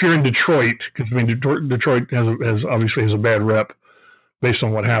 if you're in Detroit, because Detroit has obviously a bad rep based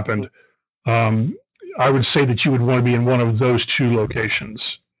on what happened. I would say that you would want to be in one of those two locations.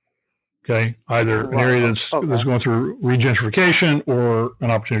 Okay, either an area that's going through regentrification or an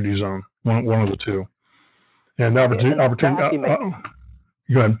opportunity zone, one of the two. And the opportunity.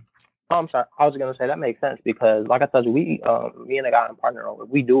 Go ahead. Oh, I'm sorry. I was going to say that makes sense because, like I told you, me and the guy I'm partnering with,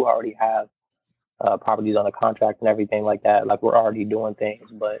 we do already have properties on a contract and everything like that. Like we're already doing things,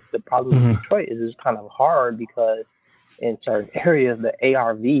 but the problem with Detroit is it's kind of hard because in certain areas, the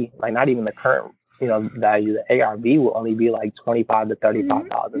ARV, like not even the current value, the ARV will only be like $25,000 to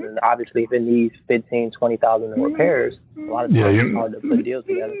 $35,000, and obviously if it needs $15,000-$20,000 in repairs, a lot of times it's hard to put deals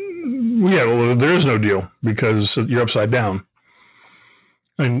together. Yeah, well, there is no deal because you're upside down.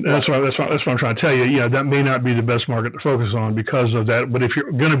 And that's what I'm trying to tell you. Yeah, that may not be the best market to focus on because of that. But if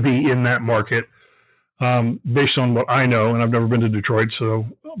you're going to be in that market, based on what I know, and I've never been to Detroit, so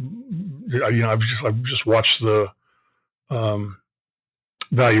I've just watched the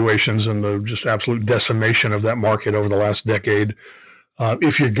valuations and the just absolute decimation of that market over the last decade.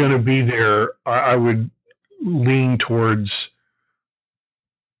 If you're going to be there, I would lean towards,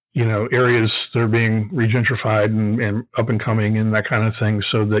 areas that are being regentrified and up and coming and that kind of thing,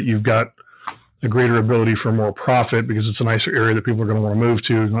 so that you've got a greater ability for more profit because it's a nicer area that people are going to want to move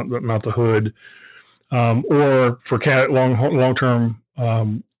to, not the hood. Or for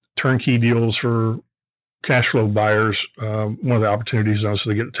long-term turnkey deals for cash flow buyers, one of the opportunities is so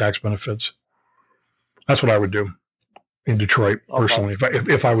they get the tax benefits. That's what I would do in Detroit personally,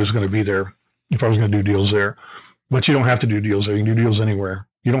 if I was going to be there, if I was going to do deals there. But you don't have to do deals there. You can do deals anywhere.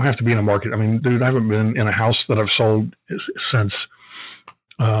 You don't have to be in a market. I mean, dude, I haven't been in a house that I've sold since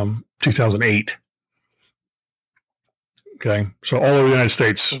 2008. Okay, so all over the United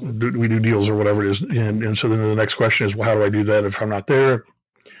States, we do deals or whatever it is. And so then the next question is, well, how do I do that if I'm not there?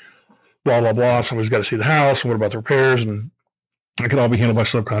 Blah, blah, blah. Somebody's got to see the house. And what about the repairs? And it can all be handled by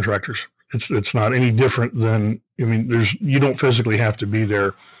subcontractors. It's not any different than, you don't physically have to be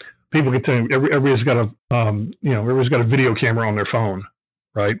there. People can tell you, everybody's got a video camera on their phone,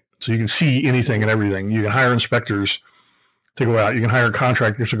 right? So you can see anything and everything. You can hire inspectors to go out. You can hire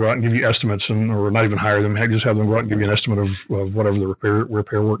contractors to go out and give you estimates, or not even hire them. Just have them go out and give you an estimate of whatever the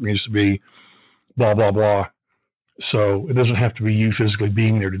repair work needs to be. Blah blah blah. So it doesn't have to be you physically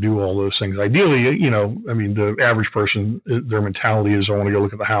being there to do all those things. Ideally, the average person, their mentality is, I want to go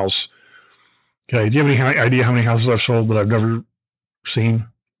look at the house. Okay. Do you have any idea how many houses I've sold that I've never seen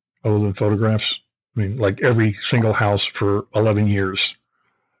other than photographs? Like every single house for 11 years.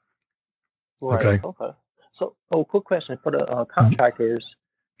 Right. Okay. So, quick question for the contractors.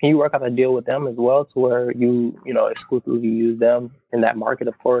 Can you work out a deal with them as well, to where you exclusively use them in that market,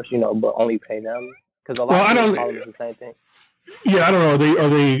 of course, but only pay them? Because a lot of people do the same thing. Yeah, I don't know. Are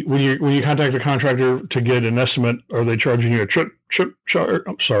they when you contact a contractor to get an estimate, are they charging you a trip charge?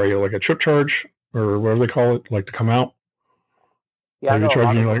 I'm sorry, like a trip charge or whatever they call it, like to come out? Yeah, are they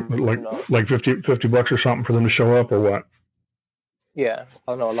charging you like $50 or something for them to show up, or what? Yeah,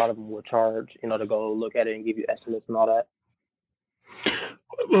 I know a lot of them will charge, to go look at it and give you estimates and all that.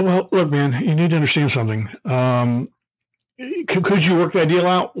 Well, look, man, you need to understand something. Could you work that deal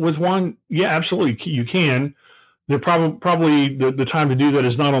out with one? Yeah, absolutely, you can. They're probably the time to do that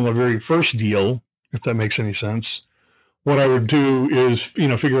is not on the very first deal, if that makes any sense. What I would do is,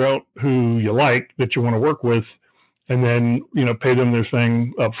 figure out who you like that you want to work with, and then, pay them their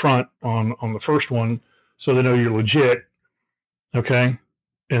thing up front on the first one, so they know you're legit. Okay.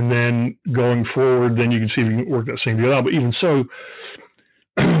 And then going forward, then you can see if you can work that same deal out. But even so,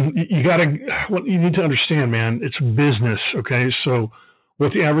 you need to understand, man, it's business. Okay. So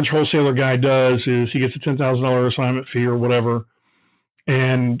what the average wholesaler guy does is he gets a $10,000 assignment fee or whatever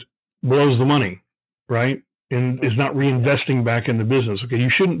and blows the money, right? And is not reinvesting back in the business. Okay. You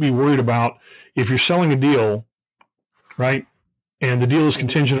shouldn't be worried about if you're selling a deal, right? And the deal is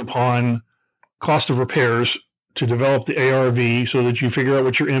contingent upon cost of repairs to develop the ARV so that you figure out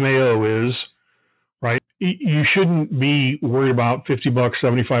what your MAO is, right? You shouldn't be worried about $50,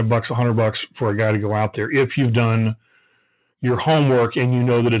 $75, $100 for a guy to go out there. If you've done your homework and you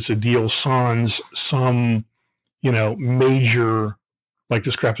know that it's a deal sans some, major, like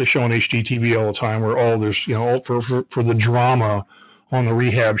this crap they show on HGTV all the time, where there's, for the drama on the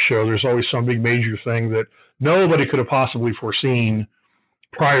rehab show, there's always some big major thing that nobody could have possibly foreseen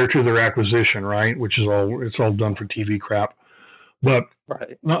prior to their acquisition, right? Which is it's all done for TV crap. But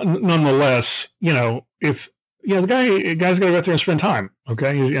right. Nonetheless, if the guy's got to go out there and spend time, okay,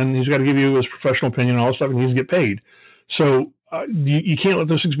 and he's got to give you his professional opinion and all that stuff, and he needs to get paid. So you can't let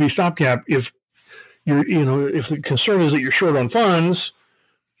those things be a stopgap. If if the concern is that you're short on funds,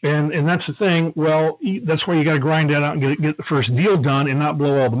 and that's the thing, well, that's why you got to grind that out and get the first deal done and not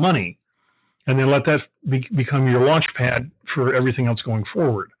blow all the money. And then let that become your launch pad for everything else going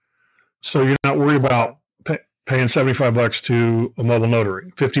forward. So you're not worried about paying $75 to a mobile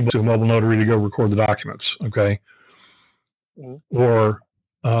notary, $50 to a mobile notary to go record the documents, okay? Mm-hmm. Or,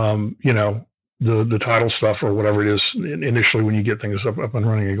 the title stuff or whatever it is initially when you get things up and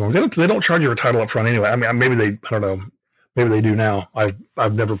running and going. They don't charge you a title up front anyway. I mean, maybe I don't know. Maybe they do now.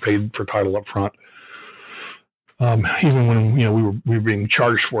 I've never paid for title up front. Even when we were being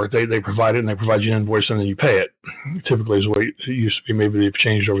charged for it, they provide it and they provide you an invoice and then you pay it. Typically, is the way it used to be. Maybe they've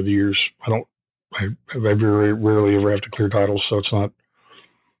changed over the years. I very rarely ever have to clear titles, so it's not.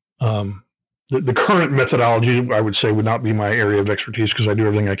 The current methodology, I would say, would not be my area of expertise because I do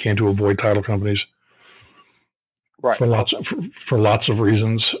everything I can to avoid title companies. Right. For lots of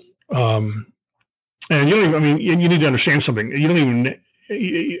reasons. And you don't even, I mean, you need to understand something. You don't even,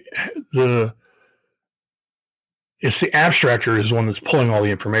 it's the abstractor is the one that's pulling all the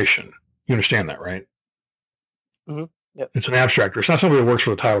information. You understand that, right? Mm-hmm. Yep. It's an abstractor. It's not somebody that works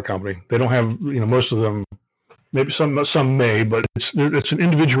for the title company. They don't have, most of them, maybe some may, but it's an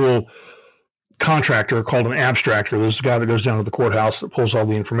individual contractor called an abstractor. There's a guy that goes down to the courthouse that pulls all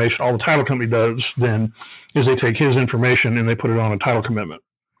the information. All the title company does then is they take his information and they put it on a title commitment.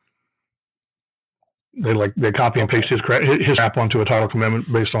 They copy and paste his crap onto a title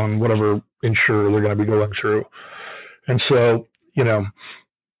commitment based on whatever insurer they're going to be going through. And so,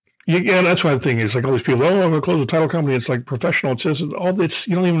 that's why the thing is, like, all these people, I'm going to close a title company. It's like professional. It says all this.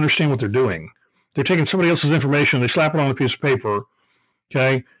 You don't even understand what they're doing. They're taking somebody else's information. They slap it on a piece of paper.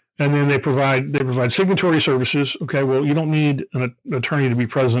 Okay. And then they provide signatory services. Okay. Well, you don't need an attorney to be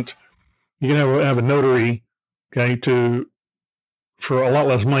present. You can have a notary. Okay. For a lot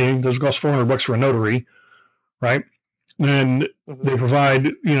less money. It costs $400 for a notary. Right. And they provide,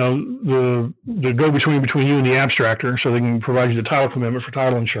 the go-between between you and the abstractor, so they can provide you the title commitment for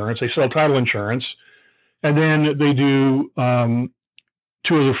title insurance. They sell title insurance, and then they do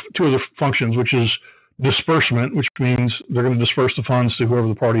two other functions, which is disbursement, which means they're going to disperse the funds to whoever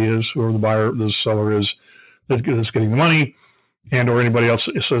the party is, whoever the buyer, the seller is that's getting the money, and or anybody else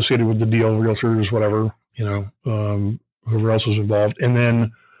associated with the deal, realtors, whatever, whoever else is involved, and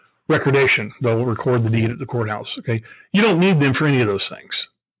then recordation. They'll record the deed at the courthouse. Okay. You don't need them for any of those things.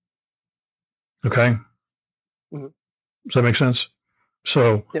 Okay. Mm-hmm. Does that make sense?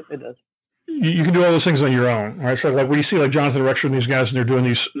 So, yep, it does. You can do all those things on your own. All right. So, like when you see like Jonathan Rexford and these guys, and they're doing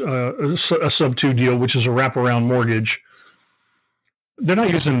these a sub-2 deal, which is a wraparound mortgage. They're not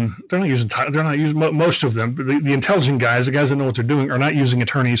using most of them. The intelligent guys, the guys that know what they're doing, are not using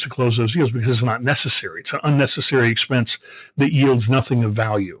attorneys to close those deals because it's not necessary. It's an unnecessary expense that yields nothing of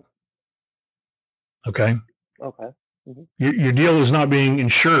value. Okay. Okay. Mm-hmm. Your deal is not being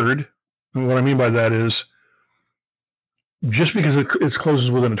insured. And what I mean by that is, just because it closes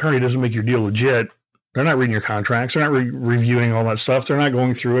with an attorney doesn't make your deal legit. They're not reading your contracts. They're not reviewing all that stuff. They're not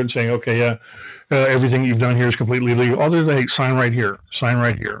going through it and saying, okay, yeah, everything you've done here is completely legal. Other than sign right here, sign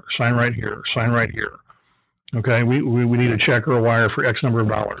right here, sign right here, sign right here. Okay, we need a check or a wire for X number of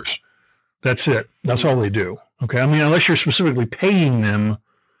dollars. That's it. That's all they do. Okay, I mean, unless you're specifically paying them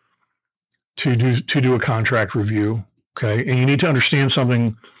to do a contract review. Okay, and you need to understand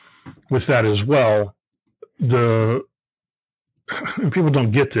something with that as well. People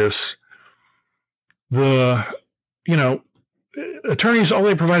don't get this. Attorneys, all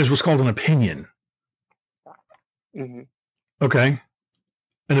they provide is what's called an opinion. Mm-hmm. Okay,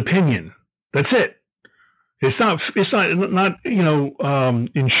 an opinion. That's it. It's not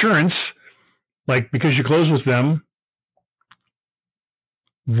insurance. Like, because you close with them,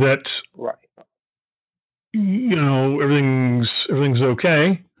 that right. Everything's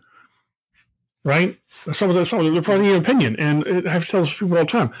okay, right? They're probably an opinion, and I have to tell those people all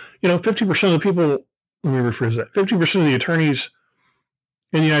the time. 50% of the people. Let me rephrase that. 50% of the attorneys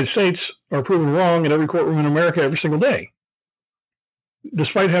in the United States are proven wrong in every courtroom in America every single day,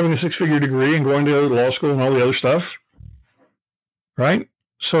 despite having a 6-figure degree and going to law school and all the other stuff. Right?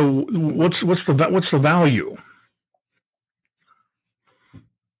 So what's the value?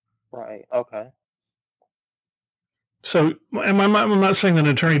 Right. Okay. So I'm not saying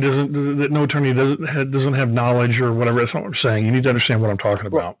that no attorney doesn't have knowledge or whatever. That's not what I'm saying. You need to understand what I'm talking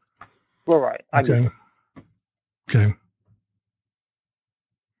about. Well, right. Okay. Okay.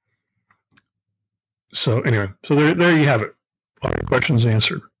 So anyway, there you have it. All your questions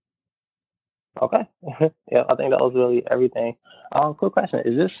answered. Okay. Yeah, I think that was really everything. Quick question: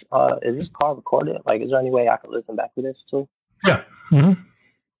 Is this call recorded? Like, is there any way I could listen back to this too? Yeah. Mm-hmm.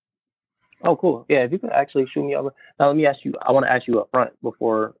 Oh, cool. Yeah, if you could actually shoot me over. Now, let me ask you. I want to ask you up front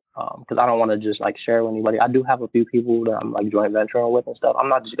before, because I don't want to just like share with anybody. I do have a few people that I'm like joint venturing with and stuff. I'm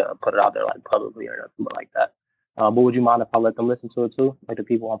not just gonna put it out there like publicly or nothing like that. But would you mind if I let them listen to it too, like the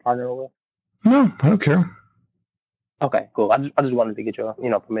people I'm partnering with? No, I don't care. Okay, cool. I just wanted to get your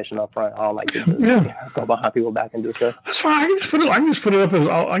permission up front. I don't like to go behind people back and do stuff. That's fine. I can just put it up as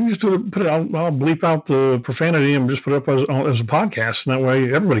I'll bleep out the profanity and just put it up as a podcast, and that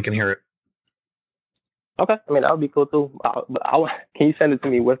way everybody can hear it. Okay, I mean that would be cool too. But can you send it to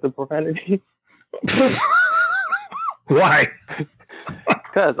me with the profanity? Why?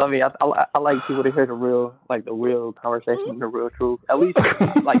 Because I mean I like people to hear the real conversation, the real truth. At least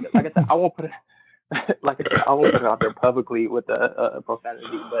like I said, I won't put it. Like I said, I won't put it out there publicly with the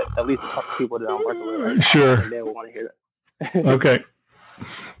profanity, but at least a couple people that I'm working with, sure, they will want to hear it. Okay.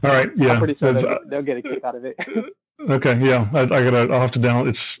 All right. Yeah. I'm pretty sure they'll get a kick out of it. Okay, yeah, I'll have to download.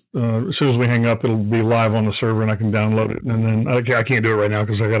 It's as soon as we hang up, it'll be live on the server, and I can download it. And then I can't do it right now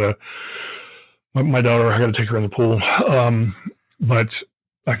because my daughter. I gotta take her in the pool. But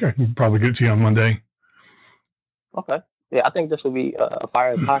I can probably get it to you on Monday. Okay. Yeah, I think this will be a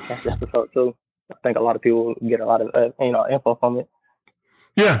fire podcast episode too. I think a lot of people get a lot of info from it.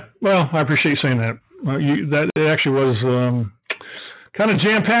 Yeah, well, I appreciate you saying that. That it actually was. Kind of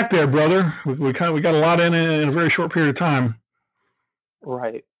jam packed there, brother. We got a lot in a very short period of time.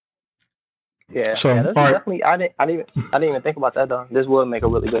 Right. Yeah. So yeah, all right. Definitely. I didn't even think about that though. This will make a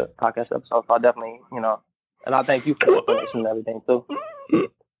really good podcast episode. So I definitely, and I thank you for the information and everything too.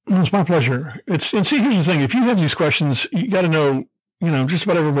 It's my pleasure. And see, here's the thing: if you have these questions, you got to know, just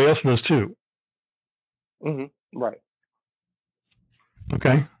about everybody else does too. Right.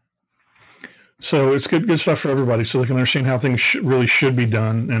 Okay. So it's good stuff for everybody, so they can understand how things really should be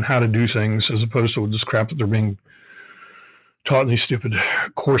done and how to do things, as opposed to this crap that they're being taught in these stupid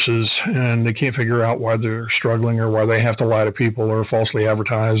courses, and they can't figure out why they're struggling or why they have to lie to people or falsely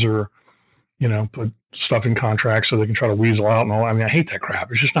advertise or, put stuff in contracts so they can try to weasel out and all. I mean, I hate that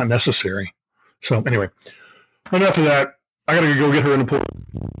crap. It's just not necessary. So anyway, enough of that. I got to go get her in the pool.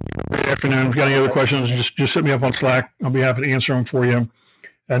 Good afternoon. If you got any other questions, just hit me up on Slack. I'll be happy to answer them for you.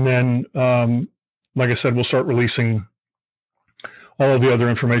 And then, like I said, we'll start releasing all of the other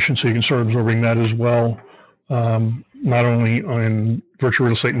information so you can start absorbing that as well, not only on Virtual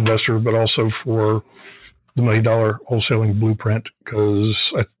Real Estate Investor, but also for the $1 Million Wholesaling Blueprint, because,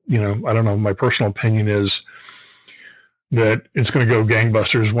 I don't know, my personal opinion is that it's going to go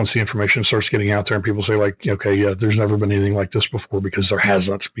gangbusters once the information starts getting out there and people say, like, okay, yeah, there's never been anything like this before, because there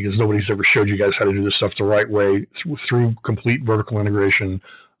hasn't, because nobody's ever showed you guys how to do this stuff the right way through complete vertical integration,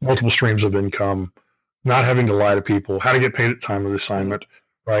 multiple streams of income, not having to lie to people, how to get paid at time of assignment,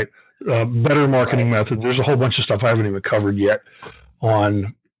 right? Better marketing methods. There's a whole bunch of stuff I haven't even covered yet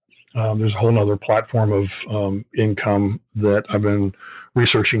on, there's a whole other platform of income that I've been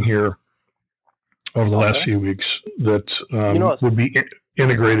researching here over the last few weeks that would be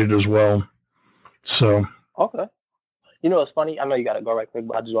integrated as well. So. Okay. It's funny. I know you got to go right quick,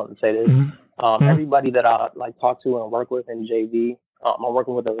 but I just wanted to say this. Everybody that I talk to and work with in JV, I'm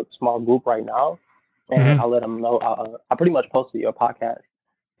working with a small group right now, and I let them know. I pretty much posted your podcast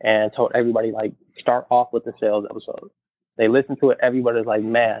and told everybody, start off with the sales episode. They listened to it. Everybody's like,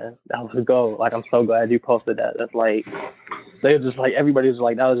 man, that was a go. I'm so glad you posted that. That's they're just everybody was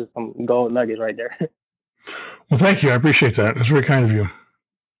like, that was just some gold nuggets right there. Well, thank you. I appreciate that. That's very kind of you.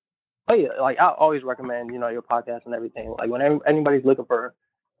 Oh yeah, I always recommend, your podcast and everything. When anybody's looking for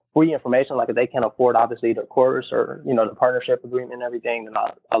free information, if they can't afford obviously the course or the partnership agreement and everything, then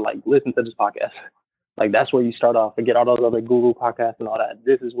I listen to this podcast. That's where you start off. Forget all those other Google podcasts and all that.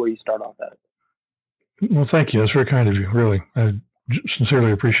 This is where you start off at. Well, thank you. That's very kind of you. Really, I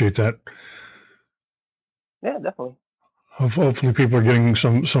sincerely appreciate that. Yeah, definitely. Hopefully, people are getting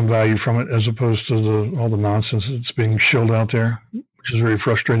some value from it, as opposed to all the nonsense that's being shilled out there, which is very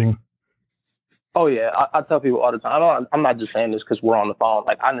frustrating. Oh yeah, I tell people all the time. I'm not just saying this because we're on the phone.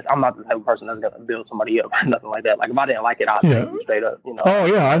 I'm not the type of person that's gonna build somebody up or nothing like that. If I didn't like it, I'd say it straight up. Oh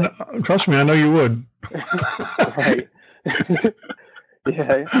yeah, trust me, I know you would. Right.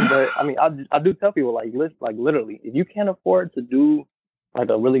 Yeah, but I do tell people literally, if you can't afford to do a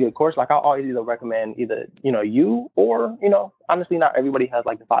really good course, I always either recommend you or honestly, not everybody has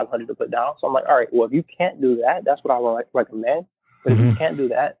the 500 to put down. So I'm all right, well, if you can't do that, that's what I would recommend. But if you can't do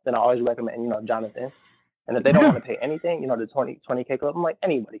that, then I always recommend, Jonathan. And if they don't want to pay anything, the 20K club, I'm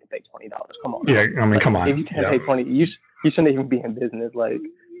anybody can pay $20. Come on. Yeah, come on. If you can't pay 20, you shouldn't even be in business. Well,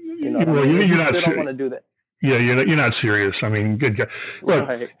 you don't want to do that. Yeah, you're not serious. Good guy. Look,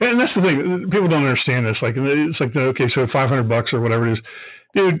 right. And that's the thing. People don't understand this. It's okay, so $500 or whatever it is,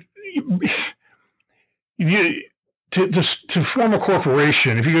 dude. To form a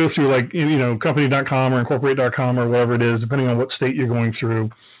corporation, if you go through company.com or incorporate.com or whatever it is, depending on what state you're going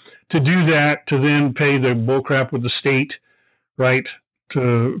through, to do that, to then pay the bullcrap with the state, right?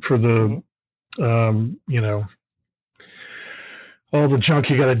 For the all the junk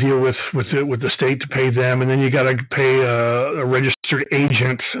you got to deal with the state to pay them, and then you got to pay a registered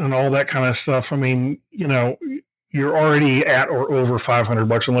agent and all that kind of stuff. You're already at or over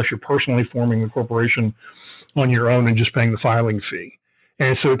 $500 unless you're personally forming the corporation on your own and just paying the filing fee.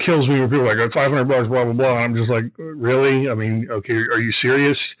 And so it kills me when people are $500, blah, blah, blah. And I'm just really? Okay, are you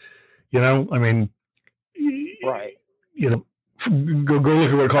serious? Right. Go look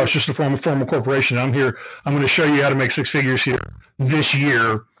at what it costs just to form a corporation. I'm here. I'm going to show you how to make six figures here this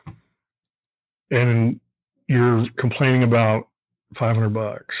year. And you're complaining about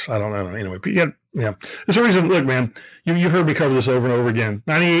 $500. I don't know. Anyway, but yeah. There's a reason. Look, man, you heard me cover this over and over again.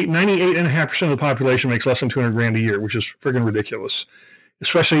 98.5% of the population makes less than $200,000 a year, which is friggin' ridiculous,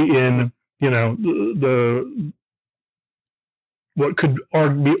 especially in the what could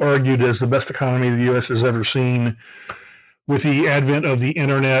be argued as the best economy the U.S. has ever seen, with the advent of the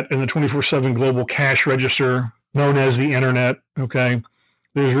internet and the 24/7 global cash register known as the internet. Okay,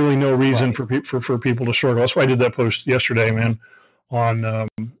 there's really no reason for people to struggle. That's why I did that post yesterday, man, on the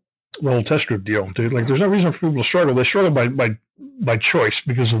whole test group deal, dude. Like, there's no reason for people to struggle. They struggle by choice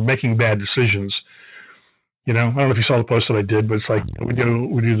because of making bad decisions. I don't know if you saw the post that I did, but it's like we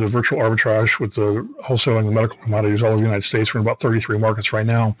do the virtual arbitrage with the wholesaling the medical commodities all over the United States. We're in about 33 markets right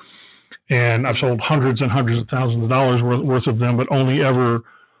now, and I've sold hundreds and hundreds of thousands of dollars worth of them, but only ever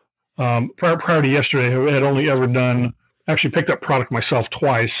prior to yesterday, I had only ever actually picked up product myself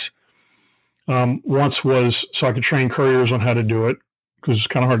twice. Once was so I could train couriers on how to do it, because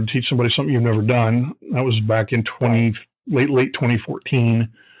it's kind of hard to teach somebody something you've never done. That was back in late 2014.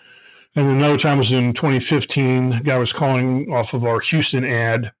 And another time was in 2015. The guy was calling off of our Houston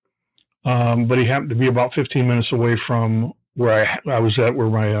ad, but he happened to be about 15 minutes away from where I was at, where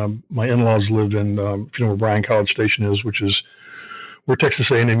my in-laws lived in, if you know where Bryan College Station is, which is where Texas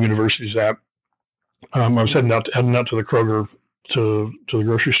A&M University is at. I was heading out to the Kroger to the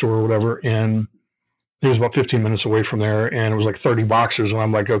grocery store or whatever, and he was about 15 minutes away from there, and it was like 30 boxes, and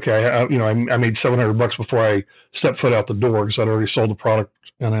I'm like, okay, I made $700 before I stepped foot out the door because I'd already sold the product,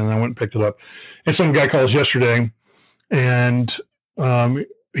 and then I went and picked it up. And some guy calls yesterday, and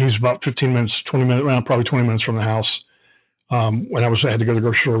he's about 15 minutes, 20 minutes, well, probably 20 minutes from the house. When I had to go to the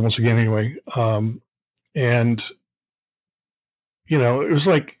grocery store once again anyway, and it was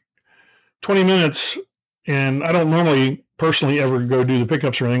like 20 minutes, and I don't normally personally ever go do the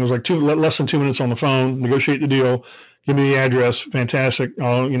pickups or anything. It was like less than 2 minutes on the phone, negotiate the deal, give me the address, fantastic.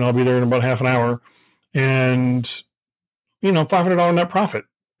 I'll be there in about half an hour, and $500 net profit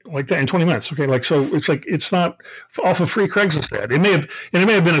like that in 20 minutes. Okay, so it's not off of free Craigslist ad. It may have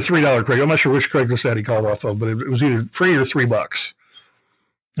been a $3 Craigslist. I'm not sure which Craigslist ad he called off of, but it was either free or $3.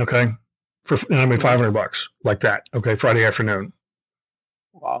 Okay, and I made $500 like that. Okay, Friday afternoon.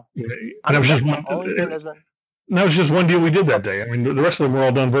 Wow. And that was just one deal we did that day. I mean, the rest of them were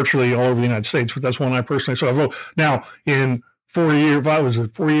all done virtually all over the United States, but that's one I personally saw. Now, in 4 years,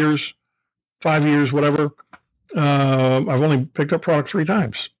 5 years, whatever, I've only picked up product 3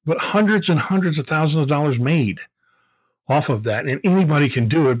 times, but hundreds and hundreds of thousands of dollars made off of that. And anybody can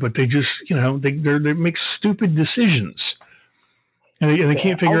do it, but they just, they make stupid decisions. And they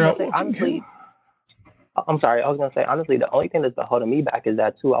can't figure out. Honestly, I'm sorry. I was going to say, honestly, the only thing that's been holding me back is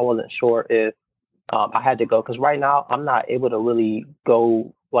that, too, I wasn't sure if I had to go. Because right now, I'm not able to really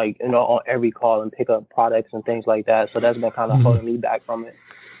go, on every call and pick up products and things like that. So that's been kind of holding me back from it.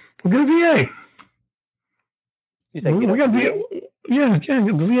 We'll get a VA. You said we got VA. Yeah,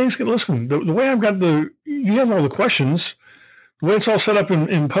 the VA's can listen. The way I've got you have all the questions. The way it's all set up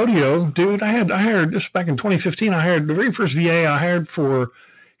in Podio, dude, I hired, just back in 2015, I hired the very first VA I hired for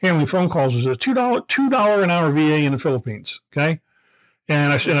handling phone calls was a $2 an hour VA in the Philippines. Okay.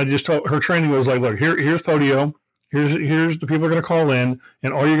 And I just told her, training was like, look, here's Podio. Here's the people are going to call in,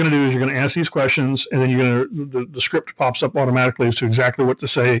 and all you're going to do is you're going to ask these questions, and then the script pops up automatically as to exactly what to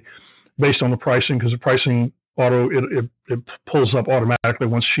say based on the pricing, because the pricing it pulls up automatically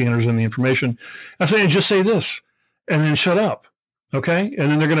once she enters in the information. I say, just say this, and then shut up. Okay. And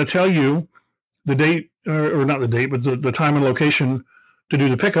then they're going to tell you the date, or not the date, but the time and location to do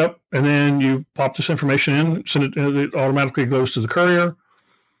the pickup, and then you pop this information in, send it automatically goes to the courier.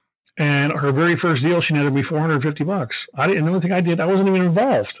 And her very first deal, she netted me $450. And the only thing I did, I wasn't even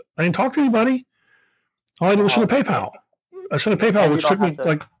involved. I didn't talk to anybody. All I did was send a PayPal. I sent a PayPal, which took me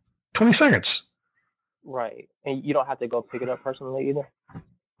like 20 seconds. Right. And you don't have to go pick it up personally either?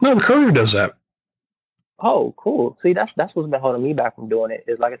 No, the courier does that. Oh, cool. See, that's what's been holding me back from doing it.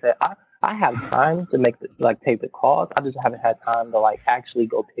 Is like I said, I have time to take the calls. I just haven't had time to actually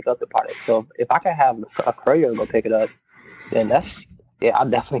go pick up the product. So if I can have a courier go pick it up, then I'll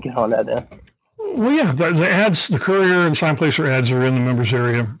definitely get on that then. Well, yeah, the ads, the courier and sign placer ads are in the members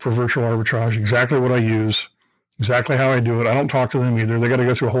area for virtual arbitrage. Exactly what I use, exactly how I do it. I don't talk to them either. They got to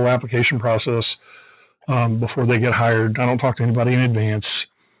go through a whole application process before they get hired. I don't talk to anybody in advance.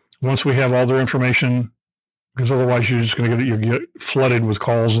 Once we have all their information, because otherwise you're just going to get flooded with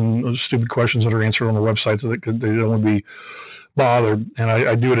calls and stupid questions that are answered on the website that they don't want to be bothered. And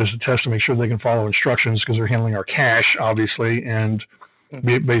I do it as a test to make sure they can follow instructions, because they're handling our cash, obviously, and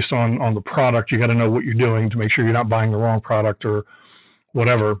based on the product, you got to know what you're doing to make sure you're not buying the wrong product or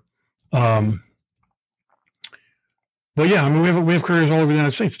whatever. But yeah, I mean, we have couriers all over the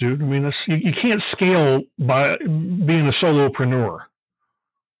United States, dude. I mean, you can't scale by being a solopreneur.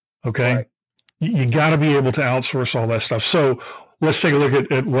 Okay. Right. You got to be able to outsource all that stuff. So let's take a look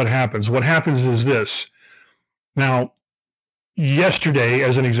at what happens. What happens is this. Now, yesterday,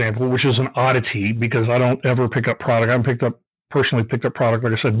 as an example, which is an oddity because I don't ever pick up product. I haven't personally picked up product,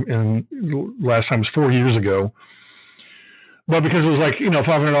 like I said, last time was 4 years ago. But because it was like,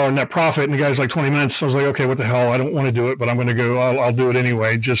 $500 net profit and the guy's like 20 minutes, I was like, okay, what the hell? I don't want to do it, but I'm going to go, I'll do it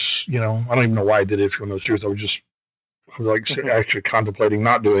anyway. Just, I don't even know why I did it. If you want to know the truth, I was like actually contemplating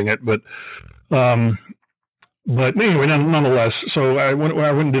not doing it, but anyway, nonetheless, so I went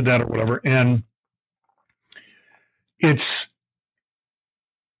and did that or whatever. And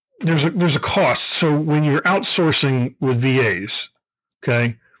there's a cost. So when you're outsourcing with VAs,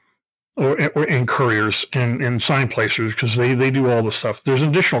 okay, or and couriers and sign placers, because they do all the stuff, there's an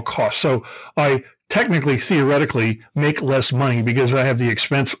additional cost. So I theoretically make less money because I have the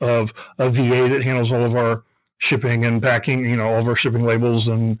expense of a VA that handles all of our shipping and packing, all of our shipping labels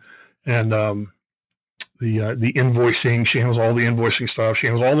and the invoicing. She handles all the invoicing stuff. She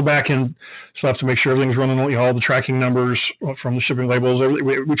handles all the back end stuff to make sure everything's running, all the tracking numbers from the shipping labels.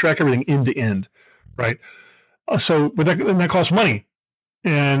 We track everything end to end, right? But that costs money.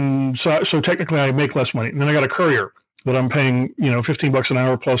 And so technically I make less money. And then I got a courier that I'm paying, $15 an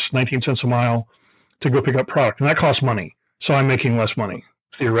hour plus 19 cents a mile to go pick up product. And that costs money. So I'm making less money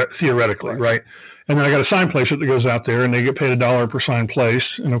theoretically, right? And then I got a sign placer that goes out there and they get paid $1 per sign place.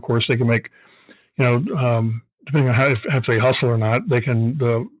 And of course they can make, depending on how if they hustle or not,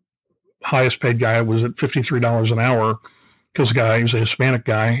 the highest paid guy was at $53 an hour because he was a Hispanic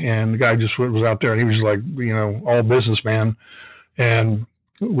guy, and the guy just was out there and he was like, all businessman. And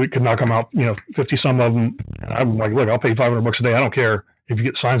we could knock them out, 50 some of them. And I'm like, look, I'll pay $500 a day. I don't care if you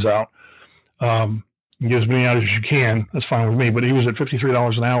get signs out. Get as many out as you can. That's fine with me. But he was at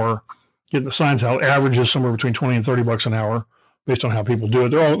 $53 an hour getting the signs out. Averages somewhere between $20 and $30 an hour based on how people do it.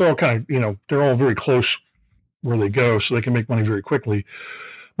 They're all kind of, they're all very close where they go, so they can make money very quickly.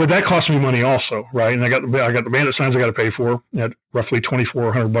 But that costs me money also, right? And I got the bandit signs I got to pay for at roughly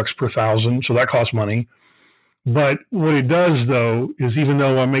 $2,400 per 1,000. So that costs money. But what it does, though, is even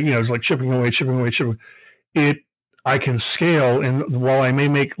though I'm making, it's like chipping away, I can scale. And while I may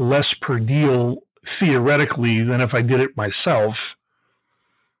make less per deal theoretically than if I did it myself,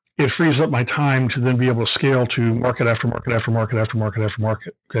 it frees up my time to then be able to scale to market after market after market after market after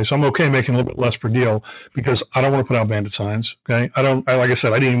market. Okay, so I'm okay making a little bit less per deal because I don't want to put out bandit signs. Okay, like I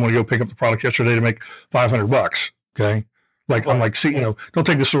said, I didn't even want to go pick up the product yesterday to make $500. Okay, don't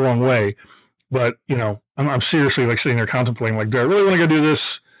take this the wrong way. But, I'm seriously sitting there contemplating, do I really want to go do this?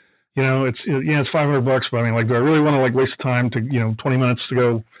 It's $500, but I mean, do I really want to waste the time to, 20 minutes to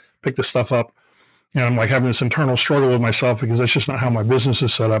go pick this stuff up? And I'm having this internal struggle with myself because that's just not how my business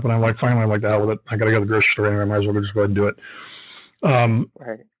is set up. And I'm finally, I'm the hell with it. I got to go to the grocery store anyway. I might as well just go ahead and do it.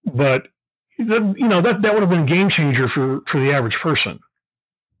 Right. But, that would have been a game changer for the average person.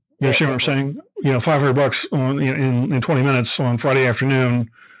 You see what I'm saying? $500 in 20 minutes on Friday afternoon,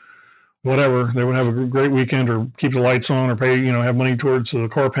 whatever, they would have a great weekend or keep the lights on or pay, have money towards the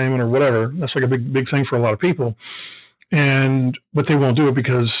car payment or whatever. That's like a big thing for a lot of people. But they won't do it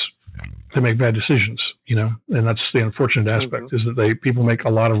because they make bad decisions, and that's the unfortunate aspect is that people make a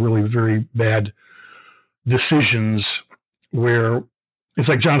lot of really very bad decisions where it's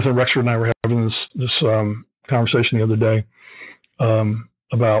like Jonathan Rexford and I were having this conversation the other day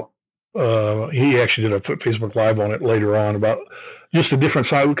about, he actually did a Facebook Live on it later on about just a different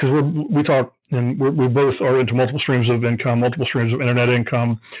side, because we talk and we both are into multiple streams of income, multiple streams of internet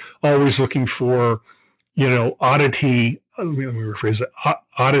income, always looking for, oddity, let me rephrase it,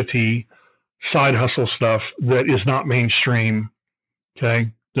 oddity side hustle stuff that is not mainstream,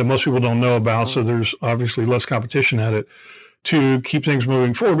 okay, that most people don't know about. So there's obviously less competition at it to keep things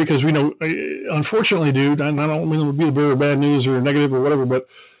moving forward, because we know, unfortunately, dude, I don't mean to be the bearer of bad news or negative or whatever, but,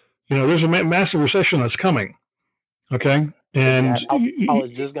 there's a massive recession that's coming, okay? And I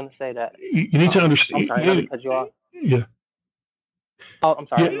was just going to say that. You need to understand. I'm sorry, not to cut you off. Yeah. Oh, I'm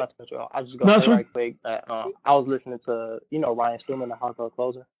sorry, not to cut you off. I was just going to say right quick that I was listening to, Ryan Stewman, the hardcore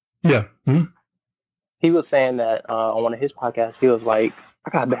closer. Yeah. Mm-hmm. He was saying that on one of his podcasts, he was like, I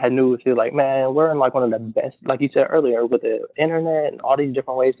got bad news. He was like, man, we're in one of the best, like you said earlier, with the internet and all these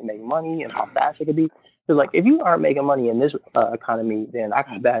different ways to make money and how fast it could be. He was like, if you aren't making money in this economy, then I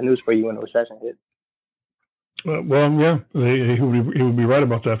got bad news for you when the recession hits. Well, yeah, he would be right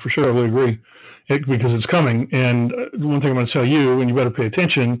about that for sure. I would agree, because it's coming. And one thing I'm going to tell you, and you better pay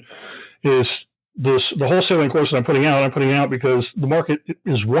attention, is the wholesaling course that I'm putting out because the market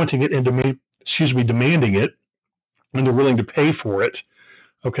is wanting it and demanding it. and they're willing to pay for it.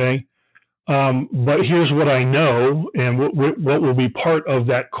 Okay. But here's what I know, and what will be part of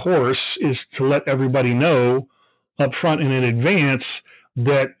that course is to let everybody know up front and in advance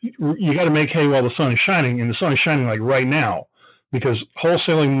that you got to make hay while the sun is shining, and the sun is shining like right now, because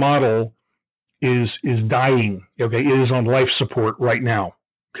wholesaling model is dying. Okay. It is on life support right now.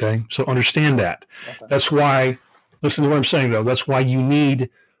 Okay. So understand that. Okay. That's why, listen to what I'm saying though, that's why you need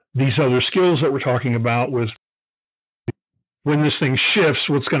these other skills that we're talking about. With when this thing shifts,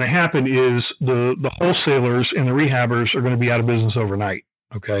 what's going to happen is the wholesalers and the rehabbers are going to be out of business overnight.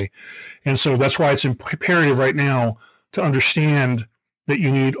 Okay. And so that's why it's imperative right now to understand that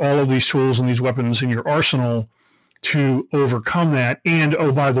you need all of these tools and these weapons in your arsenal to overcome that. And,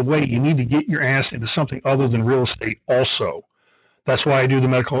 oh, by the way, you need to get your ass into something other than real estate also. That's why I do the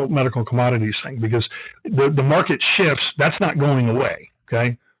medical commodities thing, because the market shifts. That's not going away.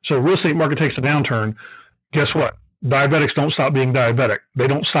 Okay. So real estate market takes a downturn. Guess what? Diabetics don't stop being diabetic. They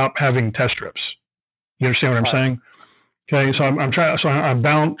don't stop having test strips. You understand what I'm saying? Okay. So I'm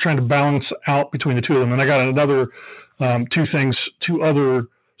trying to balance out between the two of them. And I got another, two other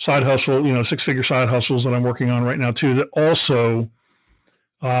side hustle, 6-figure side hustles that I'm working on right now too, that also,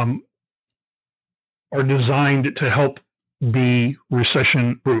 are designed to help be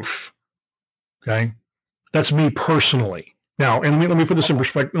recession proof. Okay. That's me personally. Now, and let me put this in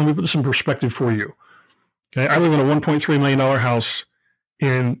perspective. Let me put this in perspective for you. Okay. I live in a $1.3 million house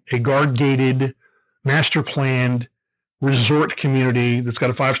in a guard gated, master planned resort community that's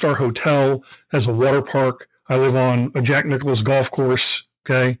got a 5-star hotel, has a water park. I live on a Jack Nicklaus golf course.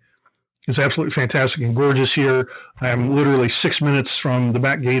 Okay. It's absolutely fantastic and gorgeous here. I am literally 6 minutes from the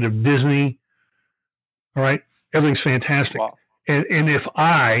back gate of Disney. All right. Everything's fantastic. Wow. And if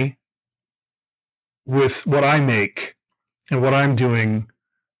I, with what I make and what I'm doing,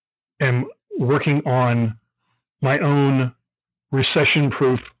 am working on my own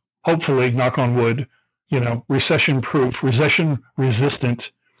recession-proof, hopefully, knock on wood, recession-proof, recession-resistant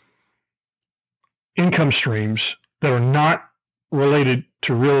income streams that are not related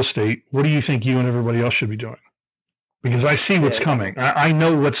to real estate, what do you think you and everybody else should be doing? Because I see what's coming. I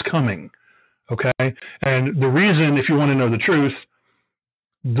know what's coming. Okay. And the reason, if you want to know the truth,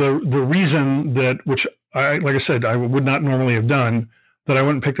 the reason that, which like I said, I would not normally have done, that I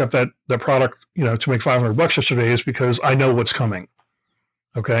went and picked up that product, to make $500 yesterday, is because I know what's coming.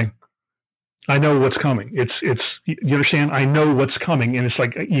 Okay. I know what's coming. You understand? I know what's coming. And it's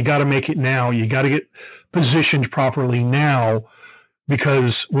like, you got to make it now. You got to get positioned properly now,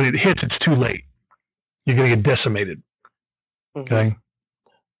 because when it hits, it's too late. You're going to get decimated. Okay. Mm-hmm.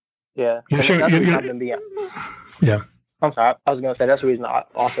 Yeah. Yeah. I'm sorry. I was going to say that's the reason I've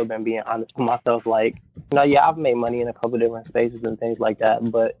also been being honest with myself. Like, I've made money in a couple of different spaces and things like that,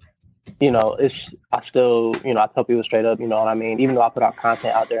 but I still, I tell people straight up, you know what I mean? Even though I put out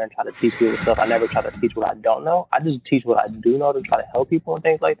content out there and try to teach people stuff, I never try to teach what I don't know. I just teach what I do know to try to help people and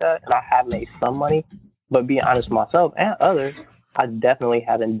things like that. And I have made some money, but being honest with myself and others, I definitely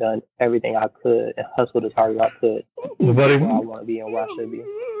haven't done everything I could and hustled as hard as I could. Well, buddy, where I want to be and where I should be.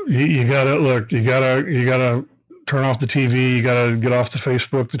 You gotta turn off the TV. You gotta get off the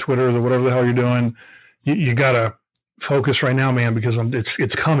Facebook, the Twitter, the whatever the hell you're doing. You gotta focus right now, man, because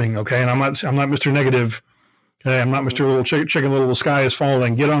it's coming. Okay, and I'm not Mr. Negative. Okay, I'm not Mr. Little Chicken Little. The sky is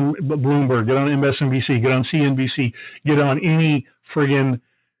falling. Get on Bloomberg. Get on MSNBC. Get on CNBC. Get on any friggin'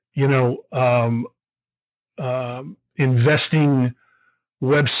 investing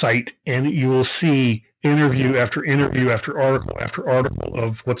website, and you will see interview after interview after article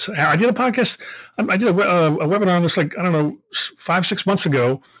of what's. I did a podcast. I did a webinar on this, 5-6 months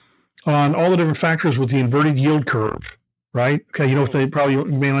ago, on all the different factors with the inverted yield curve. Right? Okay. You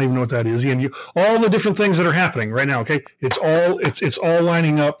may not even know what that is. And all the different things that are happening right now. Okay. It's all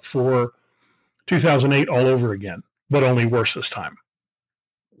lining up for 2008 all over again, but only worse this time.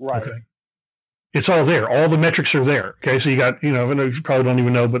 Right. Okay. It's all there. All the metrics are there. Okay. So you got, you probably don't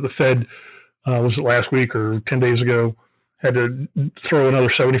even know, but the Fed, was it last week or 10 days ago, had to throw another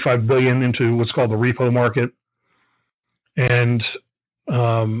 $75 billion into what's called the repo market. And,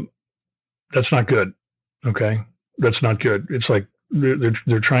 that's not good. Okay. That's not good. It's like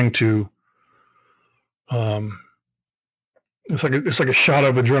they're trying to, it's like a shot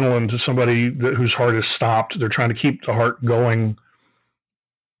of adrenaline to somebody whose heart is stopped. They're trying to keep the heart going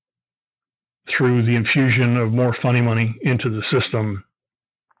through the infusion of more funny money into the system.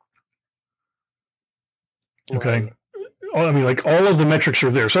 Okay. All of the metrics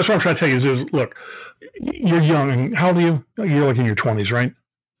are there. So that's what I'm trying to tell you is look, you're young. How old are you? You're in your 20s, right?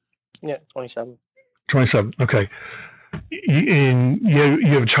 Yeah, 27. 27. Okay. And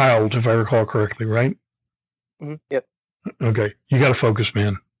you have a child, if I recall correctly, right? Mm-hmm. Yep. Okay. You got to focus,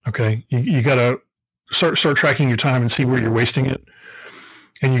 man. Okay. You got to start tracking your time and see where you're wasting it.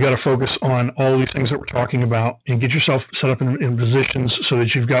 And you got to focus on all these things that we're talking about and get yourself set up in positions so that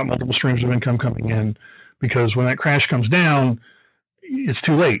you've got multiple streams of income coming in. Because when that crash comes down, it's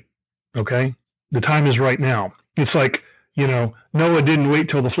too late. Okay. The time is right now. It's like, Noah didn't wait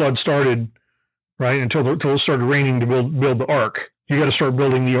till the flood started, right? Until it started raining to build the ark. You got to start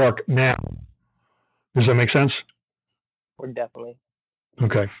building the ark now. Does that make sense? Definitely.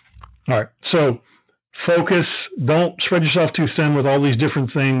 Okay. All right. So focus. Don't spread yourself too thin with all these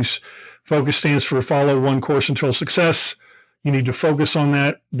different things. Focus stands for follow one course until success. You need to focus on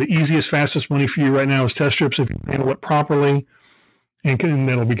that. The easiest, fastest money for you right now is test strips if you handle it properly. And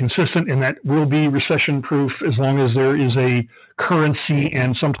that'll be consistent, and that will be recession-proof as long as there is a currency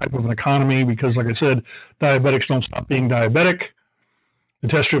and some type of an economy, because, like I said, diabetics don't stop being diabetic. The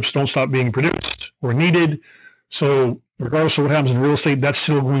test strips don't stop being produced or needed. So regardless of what happens in real estate, that's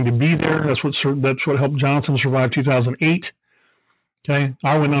still going to be there. That's what helped Jonathan survive 2008. Okay,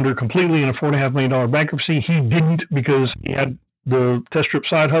 I went under completely in a $4.5 million bankruptcy. He didn't because he had the test strip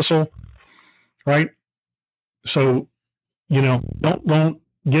side hustle, right? So, don't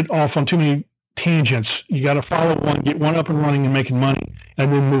get off on too many tangents. You got to follow one, get one up and running and making money,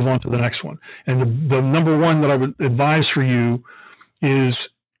 and then move on to the next one. And the number one that I would advise for you is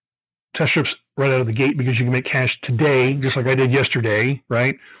test strips right out of the gate, because you can make cash today, just like I did yesterday,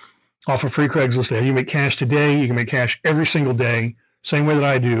 right? Off a free Craigslist day. You make cash today. You can make cash every single day, same way that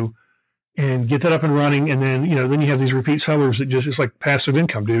I do, and get that up and running. And then, then you have these repeat sellers that it's like passive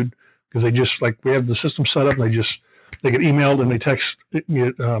income, dude, because they just we have the system set up. And they get emailed and they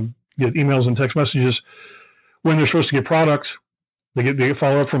get emails and text messages when they're supposed to get products. They get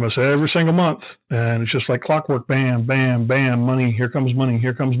follow up from us every single month, and it's just like clockwork. Bam, bam, bam. Money. Here comes money.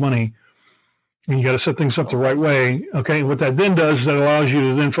 Here comes money. And you got to set things up the right way. Okay. And what that then does is that allows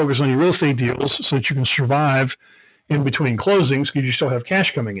you to then focus on your real estate deals so that you can survive in between closings, because you still have cash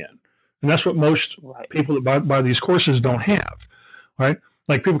coming in. And that's what most people that buy these courses don't have, right?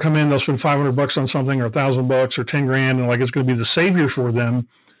 Like people come in, they'll spend $500 on something, or $1,000 or $10,000, and it's going to be the savior for them.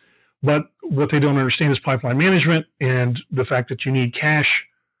 But what they don't understand is pipeline management and the fact that you need cash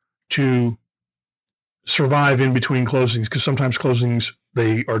to survive in between closings, because sometimes closings,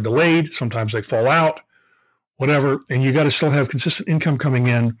 they are delayed, sometimes they fall out, whatever, and you got to still have consistent income coming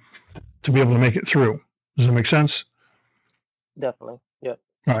in to be able to make it through. Does that make sense? Definitely. Yep.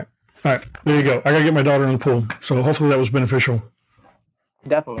 All right. There you go. I got to get my daughter in the pool, so hopefully that was beneficial.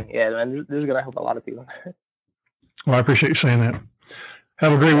 Definitely. Yeah, man. This is going to help a lot of people. Well, I appreciate you saying that.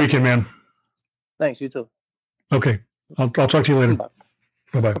 Have a great weekend, man. Thanks. You too. Okay. I'll talk to you later.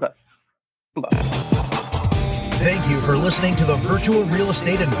 Bye-bye. Okay. Bye. Thank you for listening to the Virtual Real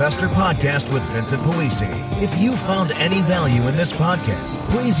Estate Investor Podcast with Vincent Polisi. If you found any value in this podcast,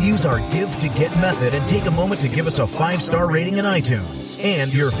 please use our Give to Get method and take a moment to give us a 5-star rating in iTunes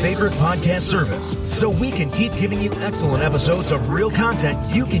and your favorite podcast service, so we can keep giving you excellent episodes of real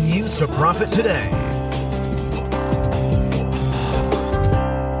content you can use to profit today.